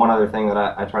 And one other thing that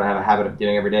I try to have a habit of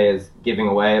doing every day is giving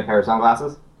away a pair of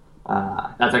sunglasses.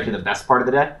 That's actually the best part of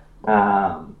the day.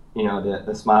 You know,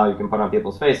 the smile you can put on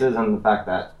people's faces, and the fact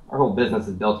that our whole business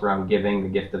is built around giving the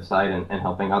gift of sight and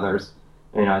helping others.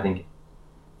 You know, I think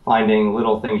finding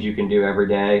little things you can do every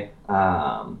day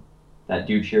that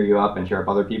do cheer you up and cheer up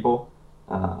other people.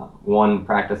 One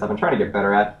practice I've been trying to get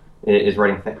better at is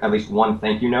writing at least one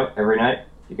thank you note every night.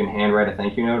 You can handwrite a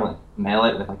thank you note and, like, mail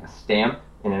it with, like, a stamp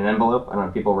in an envelope. I don't know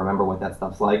if people remember what that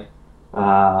stuff's like.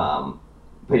 But,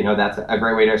 you know, that's a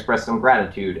great way to express some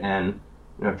gratitude and,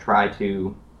 you know, try to,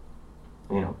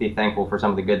 you know, be thankful for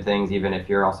some of the good things, even if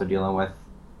you're also dealing with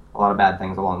a lot of bad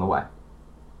things along the way.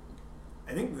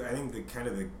 I think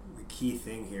the key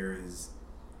thing here is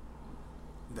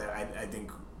that I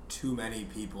think too many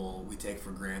people we take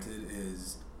for granted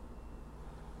is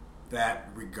that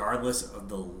regardless of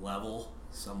the level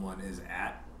someone is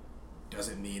at,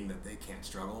 doesn't mean that they can't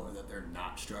struggle or that they're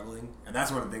not struggling. And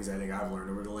that's one of the things I think I've learned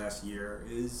over the last year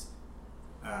is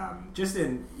just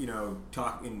in, you know,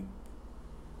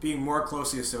 being more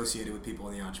closely associated with people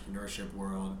in the entrepreneurship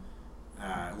world,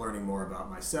 learning more about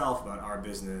myself, about our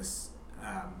business,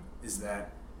 is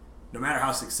that no matter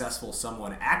how successful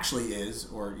someone actually is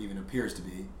or even appears to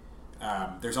be,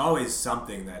 there's always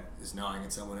something that is gnawing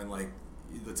at someone. And, like,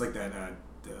 it's like that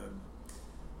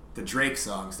the Drake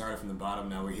song, Started From the Bottom,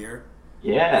 Now We're Here.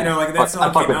 Yeah. You know, like, that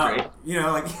song came out. Drake. You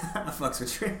know, like, I fucks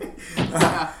with Drake.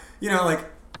 You know, like,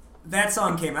 that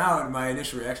song came out, and my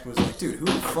initial reaction was like, dude, who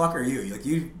the fuck are you? Like,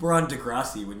 you were on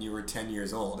Degrassi when you were 10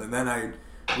 years old. And then I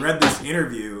read this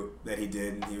interview that he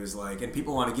did, and he was like, and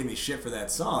people want to give me shit for that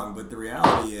song, but the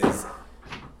reality is,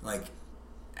 like,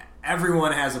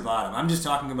 everyone has a bottom. I'm just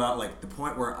talking about, like, the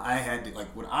point where I had to,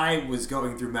 like, what I was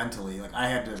going through mentally, like, I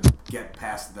had to get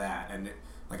past that. And,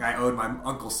 like, I owed my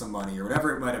uncle some money or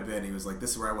whatever it might have been. He was like,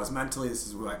 this is where I was mentally, this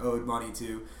is who I owed money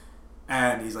to.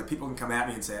 And he's like, people can come at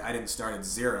me and say, I didn't start at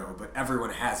zero, but everyone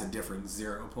has a different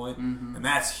 0 point. Mm-hmm. And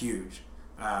that's huge.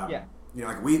 Yeah. You know,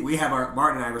 like we have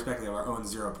Martin and I respectively have our own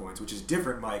 0 points, which is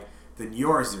different, Mike, than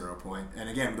your 0 point. And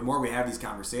again, the more we have these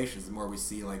conversations, the more we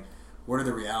see, like, what are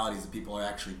the realities that people are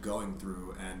actually going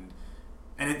through.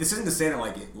 And this isn't to say that,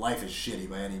 like, life is shitty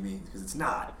by any means, because it's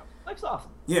not. Life's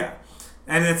awesome. Yeah.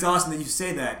 And it's awesome that you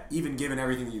say that, even given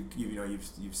everything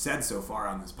you've said so far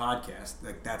on this podcast.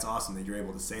 Like, that's awesome that you're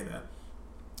able to say that.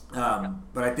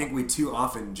 But I think we too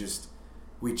often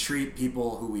we treat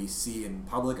people who we see in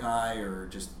public eye, or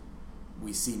just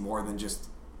we see more than just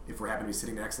if we're happen to be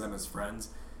sitting next to them as friends,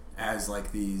 as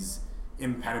like these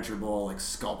impenetrable, like,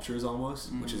 sculptures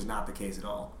almost, which is not the case at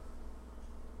all.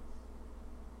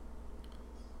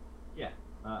 Yeah,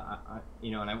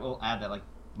 and I will add that, like,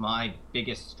 my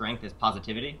biggest strength is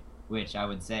positivity, which I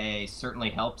would say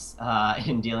certainly helps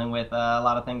in dealing with a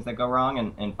lot of things that go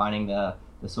wrong and finding the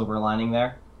silver lining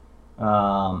there.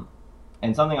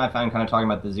 And something I found, kind of talking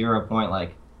about the 0 point,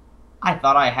 like, I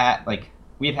thought I had, like,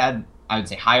 we've had, I would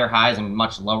say, higher highs and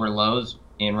much lower lows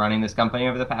in running this company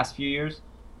over the past few years.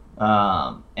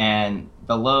 And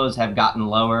the lows have gotten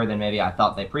lower than maybe I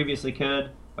thought they previously could.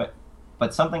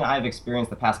 But something I've experienced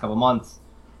the past couple months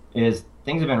is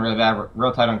things have been really bad,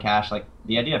 real tight on cash. Like,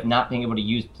 the idea of not being able to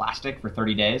use plastic for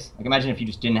 30 days. Like, imagine if you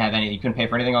just didn't have any, you couldn't pay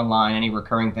for anything online, any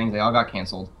recurring things, they all got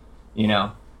canceled, you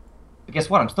know. But guess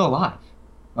what? I'm still alive.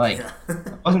 Like,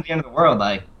 it wasn't the end of the world.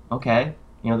 Like, okay,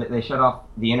 you know, they shut off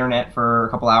the internet for a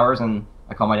couple hours, and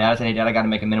I called my dad and said, hey, Dad, I got to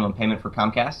make a minimum payment for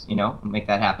Comcast, you know, make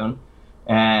that happen.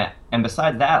 And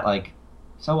besides that, like,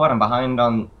 so what? I'm behind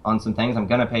on some things. I'm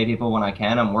going to pay people when I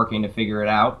can. I'm working to figure it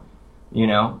out, you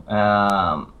know,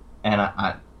 and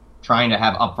I trying to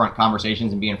have upfront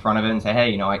conversations and be in front of it and say, hey,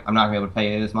 you know, I'm not going to be able to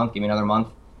pay you this month. Give me another month.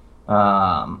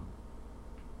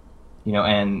 You know,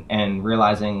 and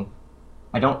realizing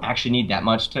I don't actually need that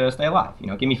much to stay alive. You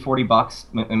know, give me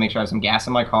 $40 and make sure I have some gas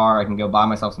in my car. I can go buy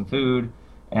myself some food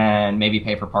and maybe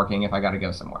pay for parking if I got to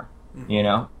go somewhere. Mm-hmm. You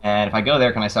know, and if I go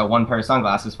there, can I sell one pair of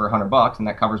sunglasses for $100, and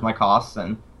that covers my costs,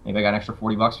 and maybe I got an extra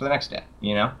 $40 for the next day.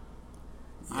 You know,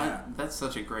 that's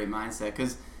such a great mindset,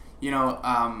 because, you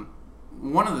know,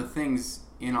 one of the things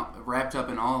wrapped up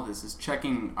in all of this is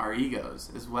checking our egos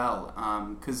as well,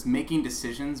 because making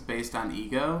decisions based on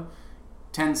ego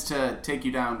tends to take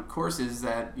you down courses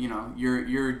that, you know,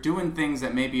 you're doing things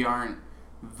that maybe aren't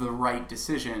the right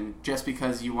decision just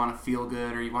because you want to feel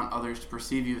good or you want others to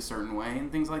perceive you a certain way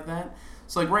and things like that.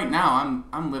 So, like, right now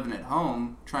I'm living at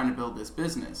home trying to build this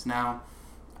business. Now,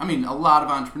 I mean, a lot of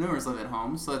entrepreneurs live at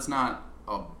home, so that's not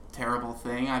a terrible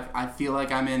thing. I feel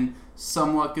like I'm in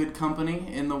somewhat good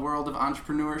company in the world of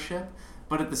entrepreneurship.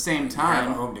 But at the same time, you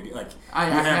have a home to get, like, I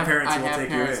have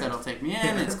parents that that'll take me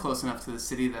in. It's close enough to the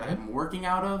city that I'm working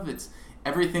out of. It's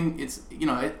everything. It's, you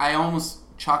know, I almost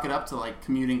chalk it up to, like,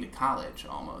 commuting to college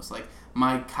almost. Like,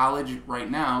 my college right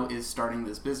now is starting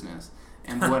this business,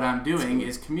 and what I'm doing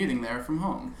is commuting there from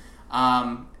home.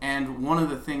 And one of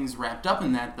the things wrapped up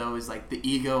in that, though, is, like, the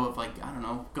ego of, like, I don't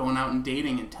know, going out and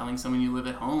dating and telling someone you live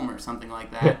at home or something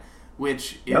like that,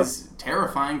 which is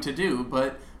terrifying to do,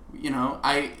 but, you know,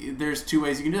 there's two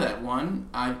ways you can do that. One,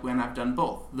 when I've done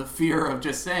both. The fear of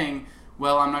just saying,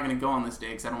 well, I'm not going to go on this day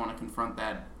because I don't want to confront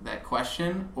that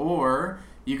question. Or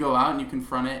you go out and you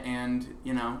confront it, and,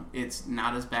 you know, it's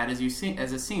not as bad as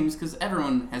it seems, because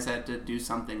everyone has had to do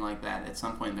something like that at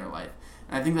some point in their life.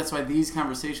 And I think that's why these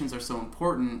conversations are so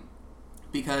important,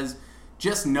 because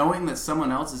just knowing that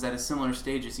someone else is at a similar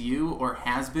stage as you, or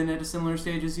has been at a similar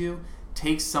stage as you,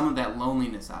 takes some of that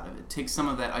loneliness out of it, takes some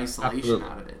of that isolation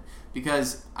out of it.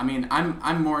 Because, I mean,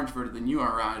 I'm more introverted than you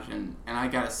are, Raj, and I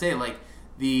gotta say, like,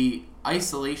 the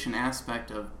isolation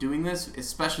aspect of doing this,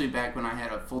 especially back when I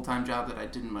had a full-time job that I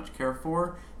didn't much care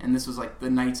for, and this was like the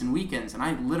nights and weekends, and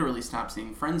I literally stopped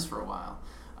seeing friends for a while.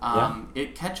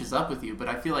 It catches up with you, but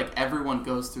I feel like everyone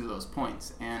goes through those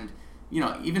points, and, you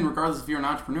know, even regardless if you're an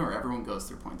entrepreneur, everyone goes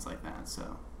through points like that.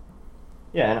 So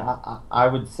yeah, and I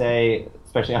would say,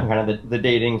 especially on kind of the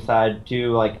dating side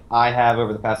too, like, I have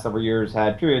over the past several years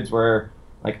had periods where,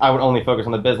 like, I would only focus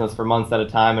on the business for months at a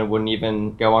time and wouldn't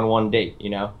even go on one date, you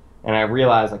know, and I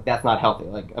realized, like, that's not healthy.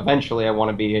 Like, eventually I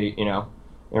want to be, you know,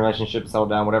 in a relationship, settle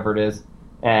down, whatever it is.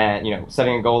 and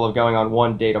setting a goal of going on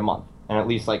one date a month, and at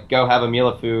least like go have a meal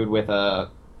of food with a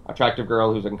attractive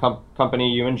girl who's in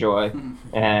company you enjoy,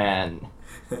 and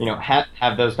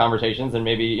have those conversations, and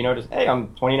maybe just, hey, I'm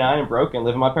 29 and broke and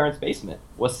live in my parents' basement.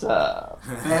 What's up?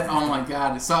 Oh my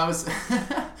god! So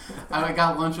I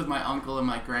got lunch with my uncle and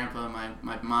my grandpa and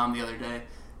my mom the other day,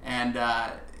 and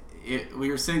we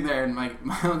were sitting there, and my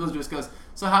uncle just goes,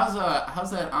 "So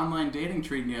how's that online dating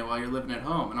treating you while you're living at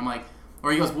home?" And I'm like,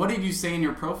 or he goes, "What did you say in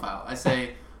your profile?" I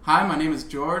say, "Hi, my name is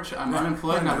George. I'm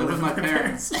unemployed and I live with my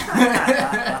parents."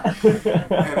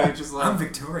 And they just like, I'm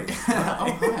Victoria.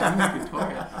 "Oh, hi, I'm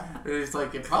Victoria." And it's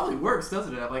like, it probably works,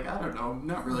 doesn't it? I'm like, I don't know,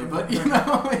 not really, but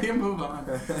you move on.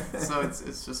 So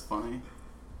it's just funny.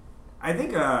 I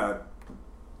think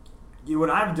what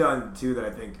I've done too that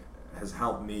I think has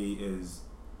helped me is,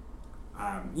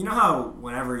 you know how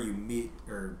whenever you meet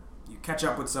or you catch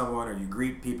up with someone or you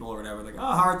greet people or whatever, like,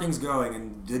 oh, how are things going?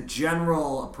 And the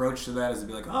general approach to that is to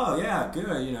be like, oh yeah,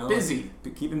 good, busy,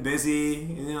 keeping busy,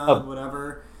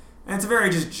 whatever. And it's a very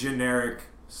just generic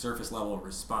surface level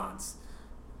response.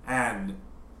 And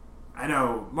I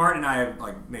know Martin and I have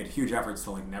like made huge efforts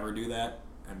to like never do that,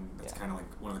 and that's kind of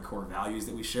like one of the core values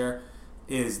that we share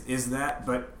is that.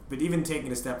 But even taking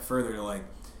it a step further to like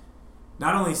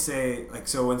not only say like,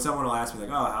 so when someone will ask me like,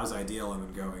 oh, how's Ideal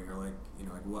Lemon going, or like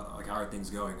what, like how are things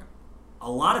going? A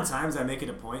lot of times I make it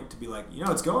a point to be like,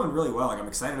 it's going really well. Like I'm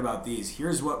excited about these.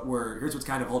 Here's what's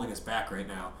kind of holding us back right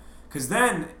now. Because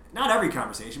then, not every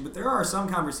conversation, but there are some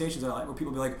conversations that I like where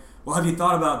people be like, well, have you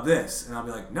thought about this? And I'll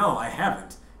be like, no, I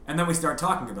haven't. And then we start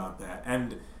talking about that.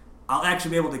 And I'll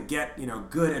actually be able to get,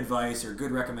 good advice or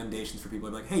good recommendations for people.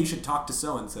 I'll be like, hey, you should talk to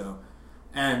so-and-so.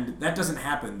 And that doesn't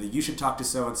happen. The you should talk to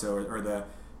so-and-so or the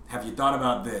have you thought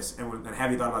about this? And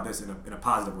have you thought about this in a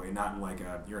positive way, not in like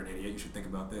a you're an idiot, you should think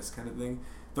about this kind of thing.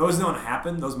 Those don't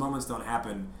happen. Those moments don't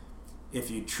happen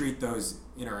if you treat those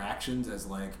interactions as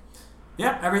like,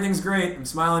 yep, everything's great. I'm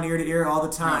smiling ear to ear all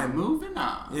the time. Moving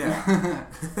on. Yeah.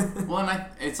 Well, and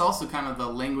it's also kind of the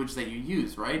language that you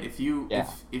use, right? If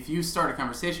you start a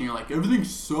conversation, you're like, everything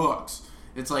sucks.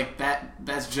 It's like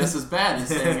that's just as bad as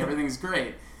saying everything's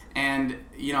great. And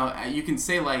you can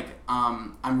say like,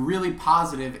 I'm really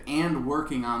positive and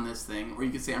working on this thing, or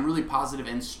you could say I'm really positive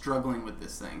and struggling with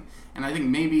this thing. And I think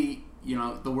maybe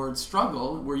the word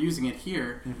struggle, we're using it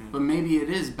here, but maybe it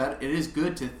is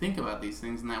good to think about these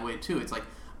things in that way too. It's like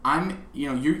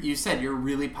you said you're a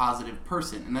really positive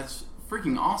person, and that's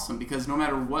freaking awesome, because no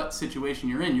matter what situation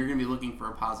you're in, you're going to be looking for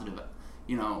a positive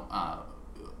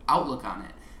outlook on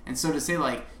it. And so to say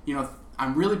like,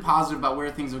 I'm really positive about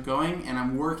where things are going, and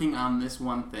I'm working on this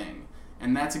one thing,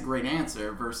 and that's a great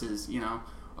answer versus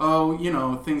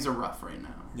things are rough right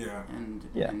now. Yeah.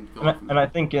 And I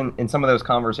think in some of those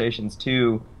conversations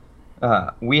too,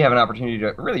 we have an opportunity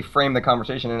to really frame the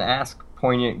conversation and ask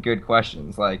poignant, good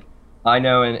questions. Like, I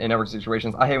know in network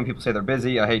situations, I hate when people say they're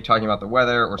busy. I hate talking about the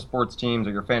weather or sports teams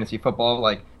or your fantasy football.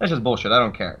 Like, that's just bullshit. I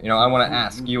don't care. I want to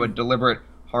ask you a deliberate,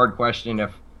 hard question.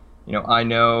 If I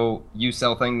know you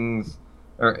sell things,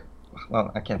 or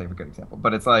well, I can't think of a good example,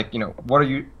 but it's like, what are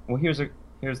you? Well, here's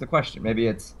the question. Maybe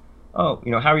it's, oh,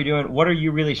 how are you doing? What are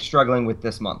you really struggling with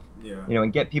this month? Yeah.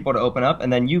 And get people to open up,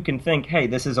 and then you can think, hey,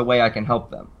 this is a way I can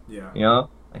help them. Yeah.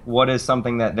 Like what is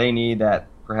something that they need that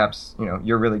perhaps,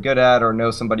 you're really good at, or know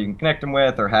somebody you can connect them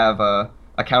with, or have a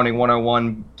accounting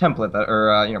 101 template that,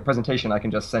 or presentation I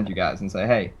can just send you guys and say,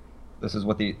 hey, this is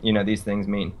what these things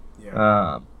mean.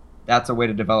 Yeah. That's a way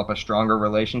to develop a stronger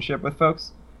relationship with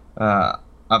folks.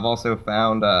 I've also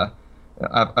found I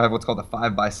have what's called the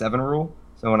 5x7 rule.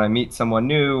 So when I meet someone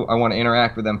new, I want to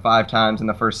interact with them 5 times in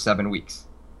the first 7 weeks.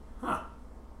 Huh.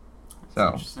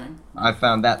 So I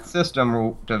found that system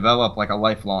will develop like a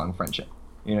lifelong friendship.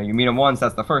 You meet them once,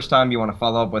 that's the first time. You want to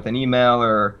follow up with an email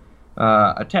or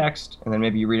a text, and then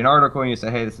maybe you read an article and you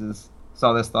say, hey,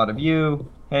 saw this, thought of you.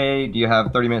 Hey, do you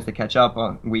have 30 minutes to catch up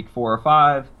on week 4 or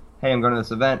 5? Hey, I'm going to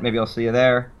this event. Maybe I'll see you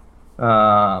there.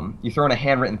 You throw in a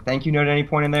handwritten thank you note at any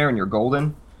point in there, and you're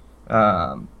golden.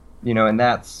 And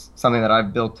that's something that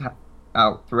I've built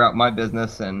out throughout my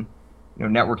business, and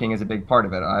networking is a big part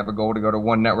of it. I have a goal to go to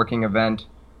one networking event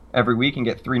every week and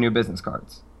get 3 new business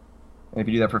cards. And if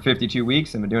you do that for 52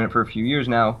 weeks, I've been doing it for a few years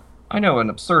now, I know an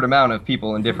absurd amount of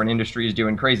people in different industries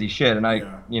doing crazy shit, and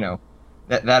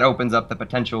that opens up the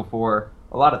potential for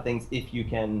a lot of things if you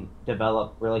can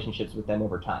develop relationships with them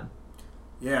over time.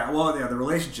 Yeah, well, the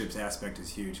relationships aspect is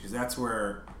huge, because that's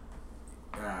where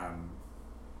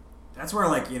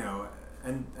like,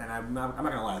 and I'm not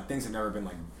gonna lie, things have never been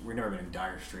like, we've never been in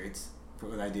dire straits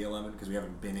with Ideal Lemon, because we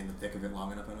haven't been in the thick of it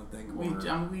long enough, I don't think.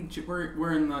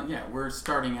 We're in the we're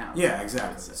starting out. Yeah,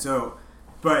 exactly. So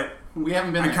But we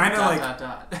haven't been I there. kind of like,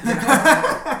 dot.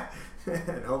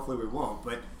 and hopefully we won't.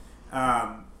 But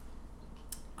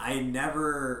I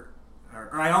never,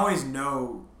 or I always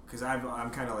know, because I'm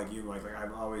kind of like you, like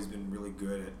I've always been really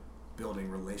good at building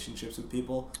relationships with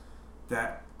people.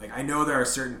 That like I know there are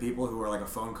certain people who are like a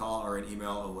phone call or an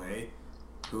email away,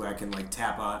 who I can like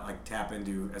tap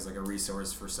into as like a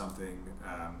resource for something,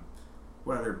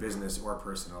 whether business or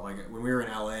personal. Like when we were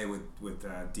in LA with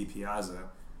D Piazza,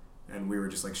 and we were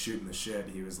just like shooting the shit.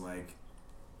 He was like,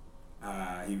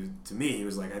 he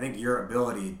was like, I think your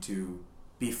ability to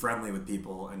be friendly with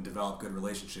people and develop good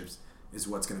relationships is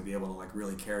what's going to be able to like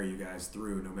really carry you guys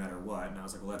through no matter what. And I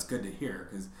was like, well, that's good to hear,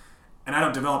 and I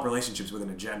don't develop relationships with an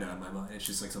agenda in my mind. It's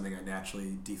just like something I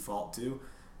naturally default to,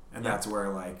 and that's where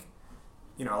like,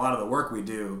 a lot of the work we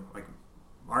do, like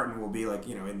Martin will be like,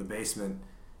 in the basement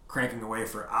cranking away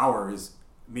for hours.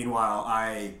 Meanwhile,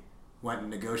 I went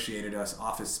and negotiated us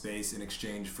office space in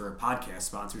exchange for a podcast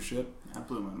sponsorship. That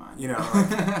blew my mind.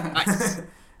 Like,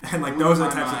 and like those are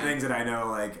the types of things that I know,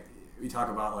 like we talk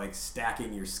about like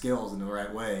stacking your skills in the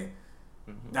right way.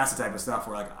 Mm-hmm. That's the type of stuff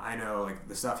where like I know like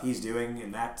the stuff he's doing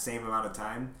in that same amount of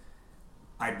time,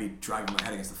 I'd be driving my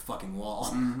head against the fucking wall.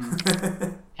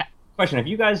 Mm-hmm. Question: have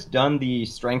you guys done the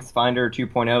StrengthsFinder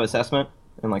 2.0 assessment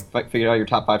and like figured out your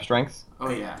top 5 strengths? Oh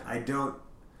yeah. I don't.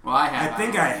 Well, I have. I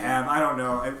think I have. I don't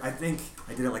know. I think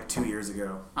I did it like 2 years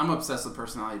ago. I'm obsessed with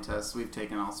personality tests. We've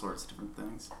taken all sorts of different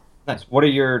things. Nice. What are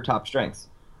your top strengths?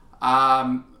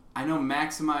 I know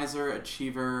Maximizer,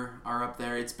 Achiever are up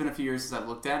there. It's been a few years since I've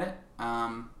looked at it,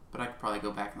 but I could probably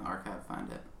go back in the archive and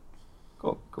find it.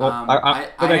 Cool. I'm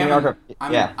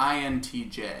an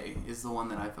INTJ is the one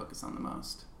that I focus on the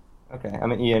most. Okay,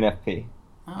 I'm an ENFP.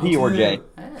 Oh, P or J.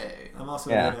 Hey. I'm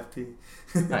also an ENFP.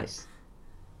 Nice.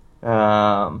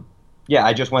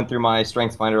 I just went through my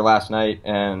StrengthsFinder last night,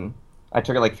 and I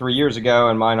took it like 3 years ago,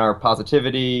 and mine are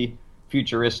positivity,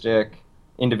 futuristic,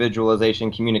 individualization,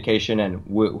 communication, and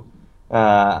woo.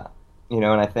 And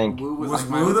I think Woo was like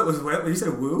woo that was what you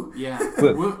said. Woo? Yeah,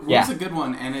 Woo. Woo's a good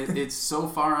one, and it's so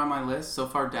far on my list, so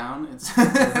far down. It's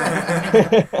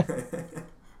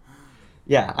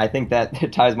yeah, I think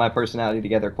that ties my personality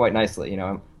together quite nicely.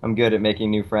 I'm good at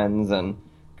making new friends and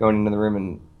going into the room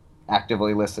and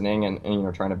actively listening and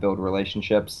trying to build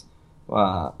relationships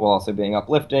while also being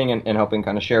uplifting and helping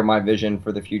kind of share my vision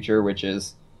for the future, which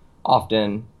is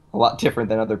often a lot different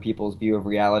than other people's view of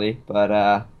reality.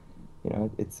 But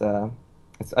it's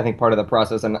I think part of the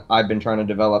process, and I've been trying to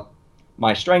develop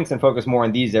my strengths and focus more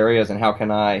in these areas and how can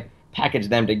I package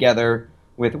them together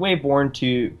with Waveborn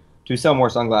to sell more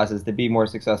sunglasses, to be more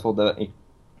successful, to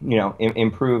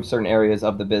improve certain areas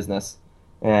of the business.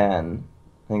 And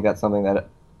I think that's something that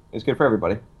is good for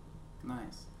everybody.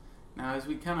 Nice. Now, as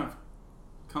we kind of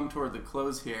come toward the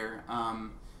close here,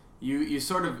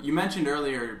 you mentioned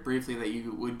earlier briefly that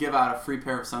you would give out a free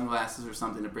pair of sunglasses or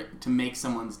something to make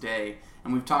someone's day,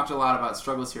 and we've talked a lot about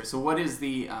struggles here. So what is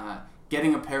the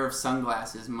getting a pair of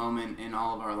sunglasses moment in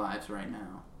all of our lives right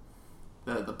now?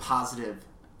 The positive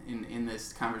in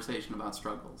this conversation about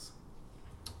struggles.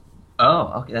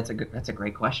 Oh, okay, that's a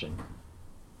great question.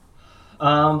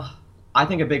 I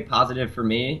think a big positive for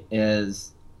me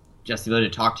is just the ability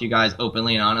to talk to you guys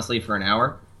openly and honestly for an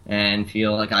hour and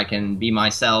feel like I can be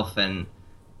myself and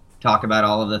talk about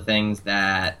all of the things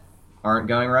that aren't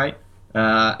going right.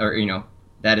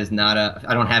 That is not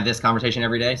I don't have this conversation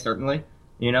every day, certainly,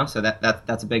 so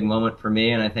that's a big moment for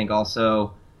me. And I think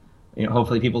also,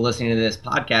 hopefully people listening to this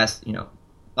podcast,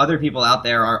 other people out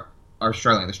there are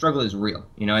struggling. The struggle is real.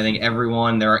 I think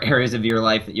there are areas of your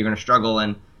life that you're going to struggle.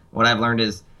 And what I've learned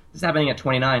is, this is happening at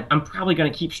 29. I'm probably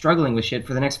going to keep struggling with shit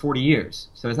for the next 40 years.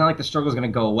 So it's not like the struggle is going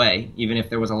to go away, even if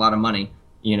there was a lot of money.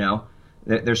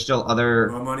 There's still other...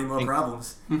 More money, more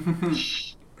problems.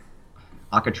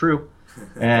 Aka true.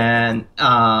 And,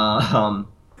 I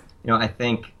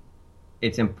think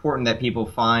it's important that people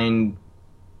find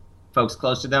folks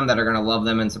close to them that are going to love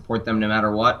them and support them no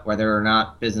matter what, whether or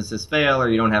not businesses fail or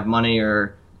you don't have money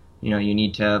or, you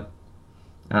need to...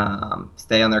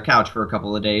 stay on their couch for a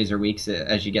couple of days or weeks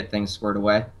as you get things squared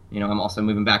away. I'm also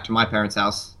moving back to my parents'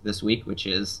 house this week, which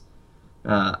is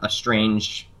a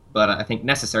strange but I think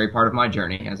necessary part of my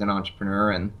journey as an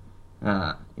entrepreneur and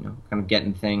kind of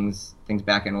getting things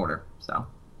back in order. So,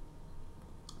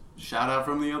 shout out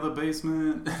from the other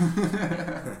basement.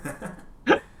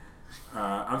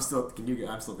 I'm still thinking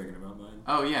about mine.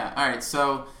 Oh yeah. All right.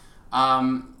 So,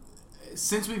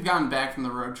 since we've gotten back from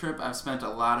the road trip, I've spent a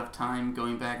lot of time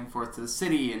going back and forth to the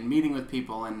city and meeting with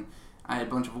people, and I had a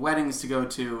bunch of weddings to go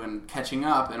to and catching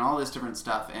up and all this different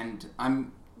stuff. And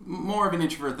I'm more of an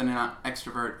introvert than an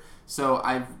extrovert. So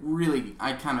I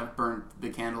kind of burned the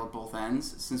candle at both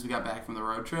ends since we got back from the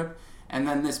road trip. And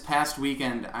then this past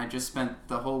weekend, I just spent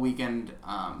the whole weekend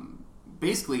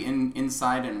basically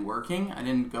inside and working. I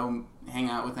didn't go hang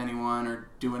out with anyone or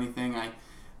do anything.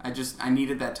 I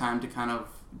needed that time to kind of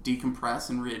decompress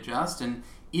and readjust. And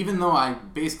even though I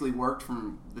basically worked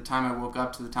from the time I woke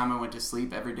up to the time I went to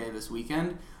sleep every day this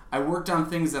weekend, I worked on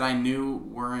things that I knew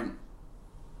weren't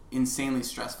insanely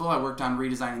stressful. I worked on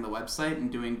redesigning the website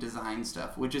and doing design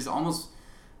stuff, which is almost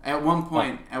at one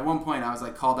point I was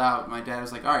like called out. My dad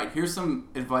was like, "All right, here's some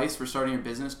advice for starting your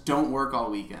business. Don't work all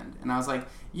weekend." And I was like,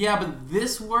 "Yeah, but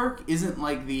this work isn't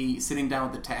like the sitting down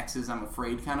with the taxes I'm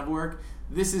afraid kind of work.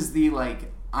 This is the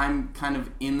like I'm kind of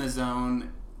in the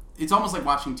zone. It's almost like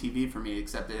watching TV for me,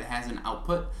 except that it has an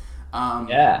output."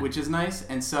 Which is nice.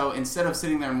 And so instead of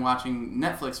sitting there and watching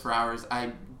Netflix for hours,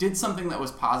 I did something that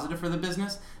was positive for the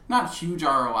business. Not huge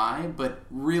ROI, but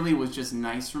really was just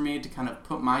nice for me to kind of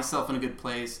put myself in a good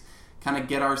place, kind of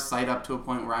get our site up to a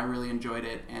point where I really enjoyed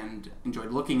it and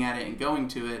enjoyed looking at it and going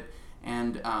to it,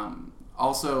 and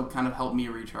also kind of helped me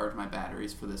recharge my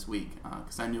batteries for this week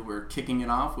because I knew we were kicking it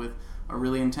off with a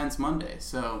really intense Monday.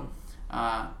 So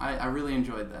I really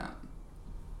enjoyed that.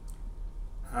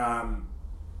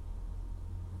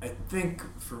 I think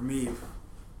for me,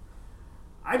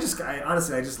 I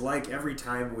honestly just like every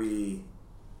time we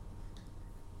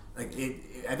like it.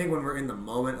 I think when we're in the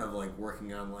moment of like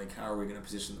working on like how are we going to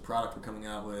position the product we're coming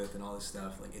out with and all this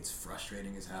stuff, like it's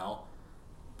frustrating as hell.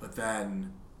 But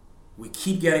then we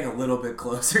keep getting a little bit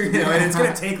closer, you know, and it's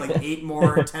going to take like 8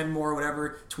 more, 10 more,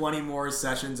 whatever, 20 more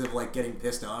sessions of like getting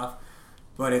pissed off.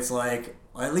 But it's like,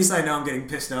 well, at least I know I'm getting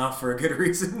pissed off for a good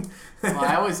reason. Well,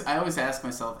 I always ask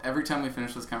myself, every time we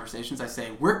finish those conversations, I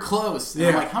say, we're close. And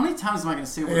I'm like, how many times am I going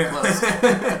to say we're close?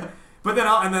 But then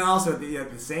also at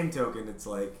the same token, it's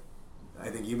like, I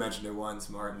think you mentioned it once,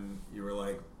 Martin, you were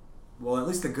like, well, at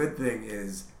least the good thing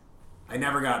is I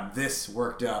never got this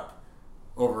worked up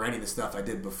over any of the stuff I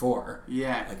did before.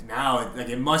 Yeah. Like now,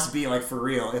 it must be like for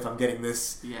real if I'm getting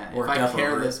this worked up. If I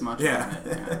care this much about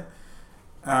it.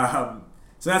 Yeah.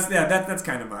 So that's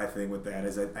kind of my thing with that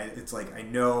is it's like I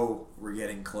know we're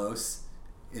getting close.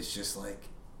 It's just like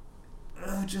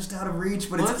just out of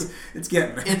reach, but it's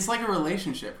getting there. It's like a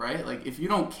relationship, right? Like if you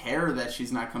don't care that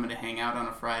she's not coming to hang out on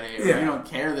a Friday, or you don't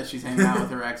care that she's hanging out with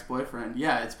her ex-boyfriend,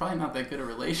 it's probably not that good a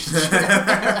relationship.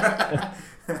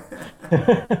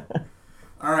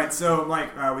 All right, so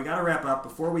Mike, we got to wrap up.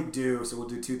 Before we do, so we'll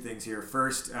do 2 things here.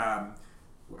 First,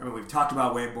 we've talked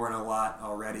about Waveborn a lot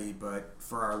already, but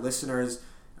for our listeners,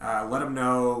 let them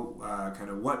know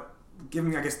kind of give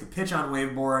them, I guess, the pitch on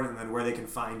Waveborn and then where they can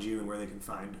find you and where they can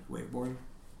find Waveborn.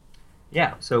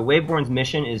 Yeah, so Waveborn's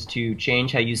mission is to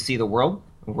change how you see the world.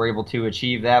 We're able to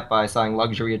achieve that by selling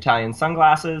luxury Italian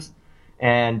sunglasses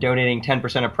and donating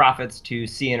 10% of profits to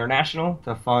See International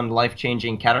to fund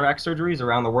life-changing cataract surgeries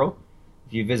around the world.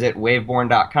 If you visit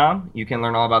waveborn.com, you can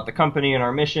learn all about the company and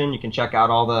our mission. You can check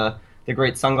out all the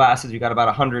great sunglasses. We've got about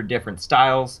 100 different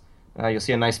styles. You'll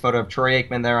see a nice photo of Troy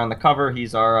Aikman there on the cover.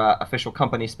 He's our official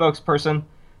company spokesperson.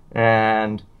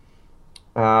 And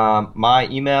my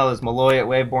email is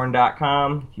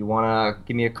malloy@waveborn.com. If you want to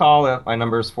give me a call, my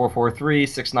number is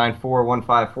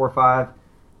 443-694-1545.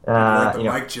 Like the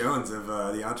Mike Jones of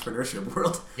the entrepreneurship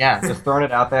world. Yeah, just throwing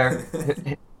it out there.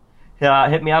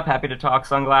 Hit me up. Happy to talk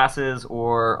sunglasses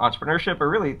or entrepreneurship or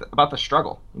really about the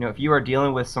struggle. If you are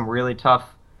dealing with some really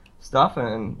tough stuff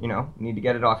and need to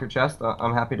get it off your chest,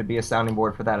 I'm happy to be a sounding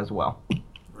board for that as well.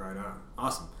 Right on.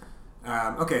 Awesome.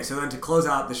 Okay, so then to close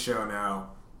out the show now,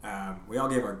 we all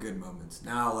gave our good moments.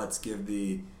 Now let's give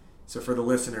so for the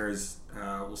listeners,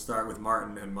 we'll start with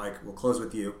Martin, and Mike, we'll close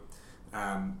with you.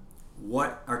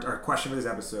 What our question for this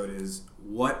episode is,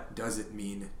 what does it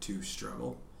mean to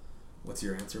struggle? What's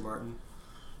your answer, Martin?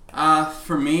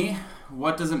 For me,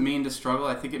 what does it mean to struggle?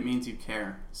 I think it means you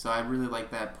care. So I really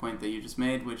like that point that you just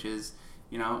made, which is,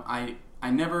 I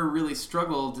never really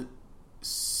struggled,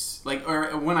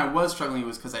 or when I was struggling, it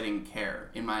was because I didn't care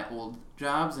in my old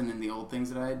jobs and in the old things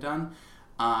that I had done.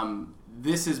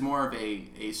 This is more of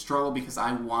a struggle because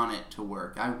I want it to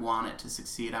work. I want it to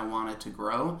succeed. I want it to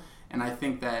grow. And I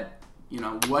think that,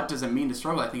 what does it mean to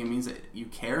struggle? I think it means that you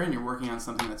care and you're working on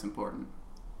something that's important.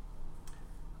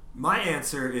 My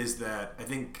answer is that I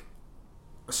think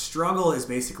a struggle is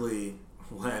basically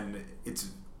when it's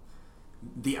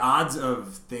the odds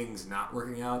of things not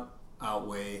working out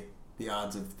outweigh the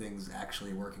odds of things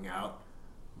actually working out.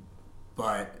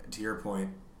 But to your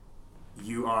point,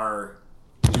 you are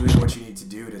doing what you need to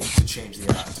do to change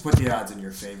the odds, to put the odds in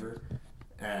your favor.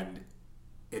 And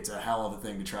it's a hell of a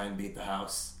thing to try and beat the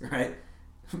house, right?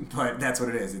 but that's what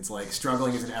it is. It's like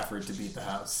struggling is an effort to beat the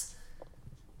house.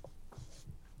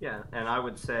 Yeah, and I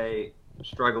would say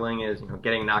struggling is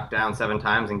getting knocked down 7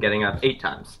 times and getting up 8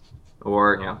 times.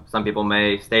 Or some people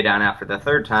may stay down after the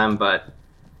 3rd time, but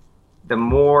the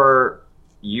more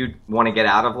you want to get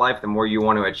out of life, the more you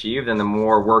want to achieve, then the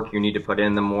more work you need to put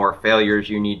in, the more failures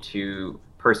you need to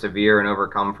persevere and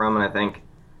overcome from. And I think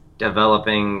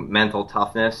developing mental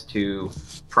toughness to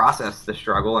process the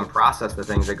struggle and process the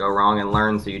things that go wrong and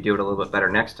learn so you do it a little bit better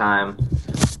next time.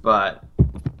 But,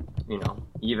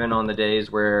 even on the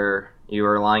days where you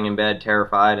are lying in bed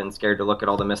terrified and scared to look at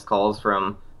all the missed calls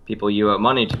from people you owe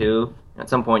money to, at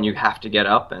some point you have to get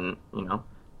up and,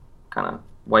 kind of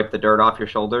wipe the dirt off your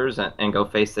shoulders and go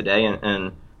face the day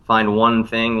and find one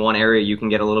area you can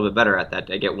get a little bit better at that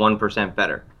day, get 1%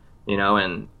 better,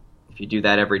 and if you do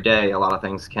that every day, a lot of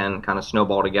things can kind of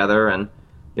snowball together and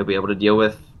you'll be able to deal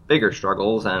with bigger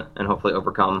struggles and hopefully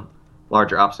overcome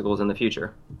larger obstacles in the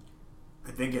future.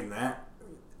 I think in that,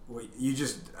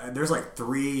 there's like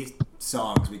 3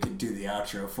 songs we could do the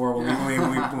outro for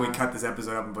when we cut this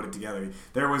episode up and put it together.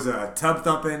 There was a Tub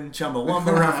Thumpin'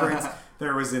 Chumbawamba reference.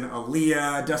 There was an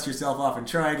Aaliyah, Dust Yourself Off and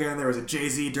Try Again. There was a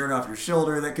Jay-Z, Dirt Off Your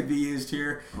Shoulder that could be used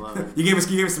here. You gave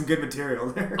us some good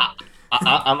material there.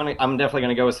 I'm definitely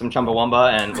gonna go with some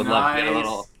Chumbawamba and would love to get a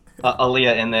little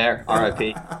Aaliyah in there.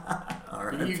 R.I.P.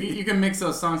 You can mix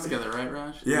those songs together, right,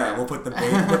 Raj? Yeah, we'll put the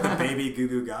baby Goo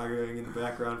Goo Gaga in the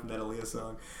background from that Aaliyah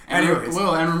song. Anyways,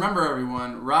 and remember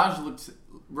everyone,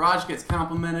 Raj gets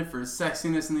complimented for his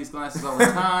sexiness in these glasses all the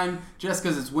time. Just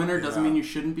because it's winter doesn't mean you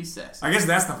shouldn't be sexy. I guess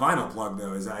that's the final plug,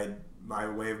 though, is my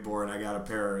Waveborn, I got a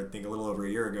pair, I think a little over a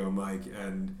year ago, Mike,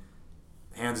 and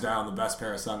hands down the best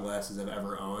pair of sunglasses I've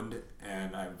ever owned,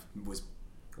 and I was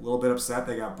a little bit upset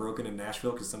they got broken in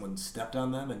Nashville because someone stepped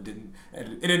on them and didn't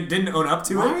own up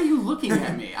to it. Why are you looking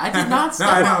at me? I did not step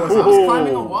on them. I was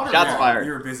climbing a waterfall. Shots fired.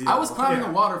 You were busy. I was climbing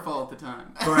a waterfall at the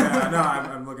time. But no,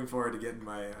 I'm looking forward to getting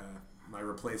my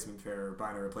replacement pair,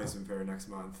 buying a replacement pair next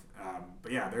month.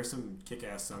 But yeah, there's some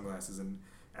kick-ass sunglasses, and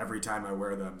every time I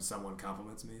wear them, someone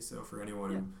compliments me. So for anyone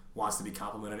who wants to be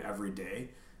complimented every day,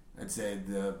 I'd say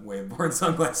the Waveborn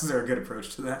sunglasses are a good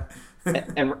approach to that.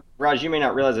 And Raj, you may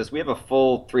not realize this. We have a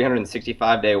full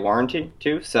 365-day warranty,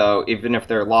 too. So even if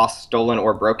they're lost, stolen,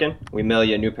 or broken, we mail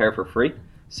you a new pair for free.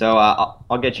 So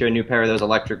I'll get you a new pair of those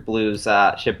Electric Blues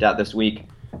shipped out this week.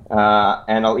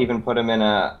 And I'll even put them in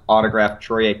a autographed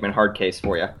Troy Aikman hard case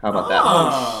for you. How about that?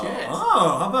 Oh, shit.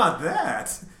 Oh, how about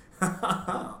that?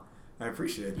 I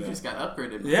appreciate that. You just got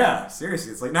upgraded. Yeah,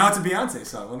 seriously. It's like, now it's a Beyonce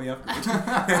song. Let me upgrade.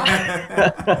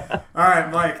 All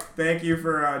right, Mike, thank you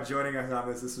for joining us on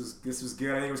this. This was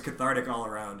good. I think it was cathartic all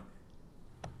around.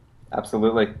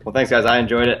 Absolutely. Well, thanks, guys. I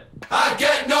enjoyed it. I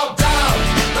get knocked down,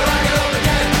 but I get up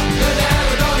again. You're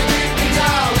never gonna keep me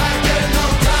down. I get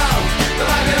knocked down, but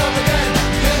I get up again.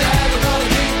 You're never gonna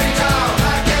keep me down.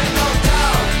 I get knocked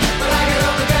down, but I get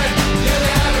up again. You're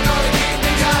never gonna keep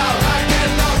me down. I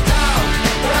get knocked down,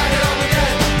 but I get up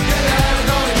again. You're never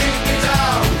gonna keep me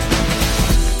down.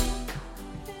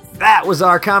 That was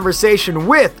our conversation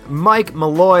with Mike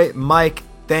Malloy. Mike,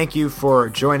 thank you for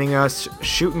joining us,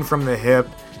 shooting from the hip,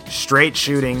 straight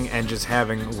shooting, and just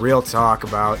having real talk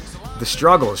about the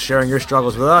struggles, sharing your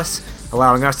struggles with us,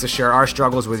 allowing us to share our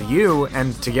struggles with you,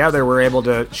 and together we're able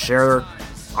to share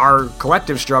our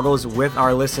collective struggles with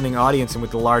our listening audience and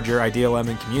with the larger Ideal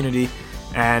Lemon community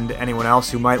and anyone else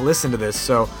who might listen to this.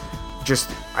 So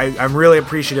I'm really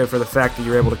appreciative for the fact that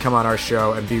you're able to come on our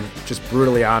show and be just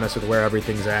brutally honest with where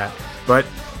everything's at. But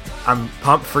I'm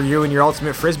pumped for you and your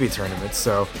Ultimate Frisbee tournament,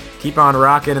 so keep on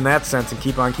rocking in that sense and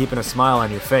keep on keeping a smile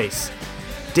on your face.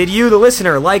 Did you, the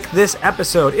listener, like this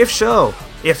episode? If so,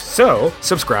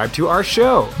 subscribe to our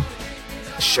show.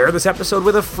 Share this episode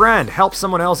with a friend. Help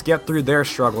someone else get through their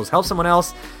struggles. Help someone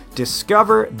else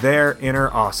discover their inner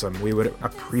awesome. We would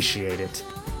appreciate it.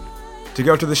 To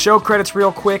go to the show credits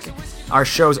real quick, our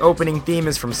show's opening theme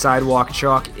is from Sidewalk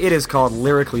Chalk. It is called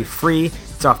Lyrically Free.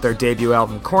 It's off their debut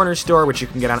album Corner Store, which you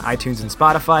can get on iTunes and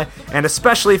Spotify. And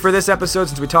especially for this episode,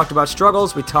 since we talked about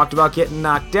struggles, we talked about getting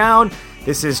knocked down,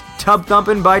 this is Tub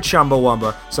Thumpin' by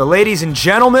Chumbawamba. So ladies and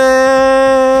gentlemen,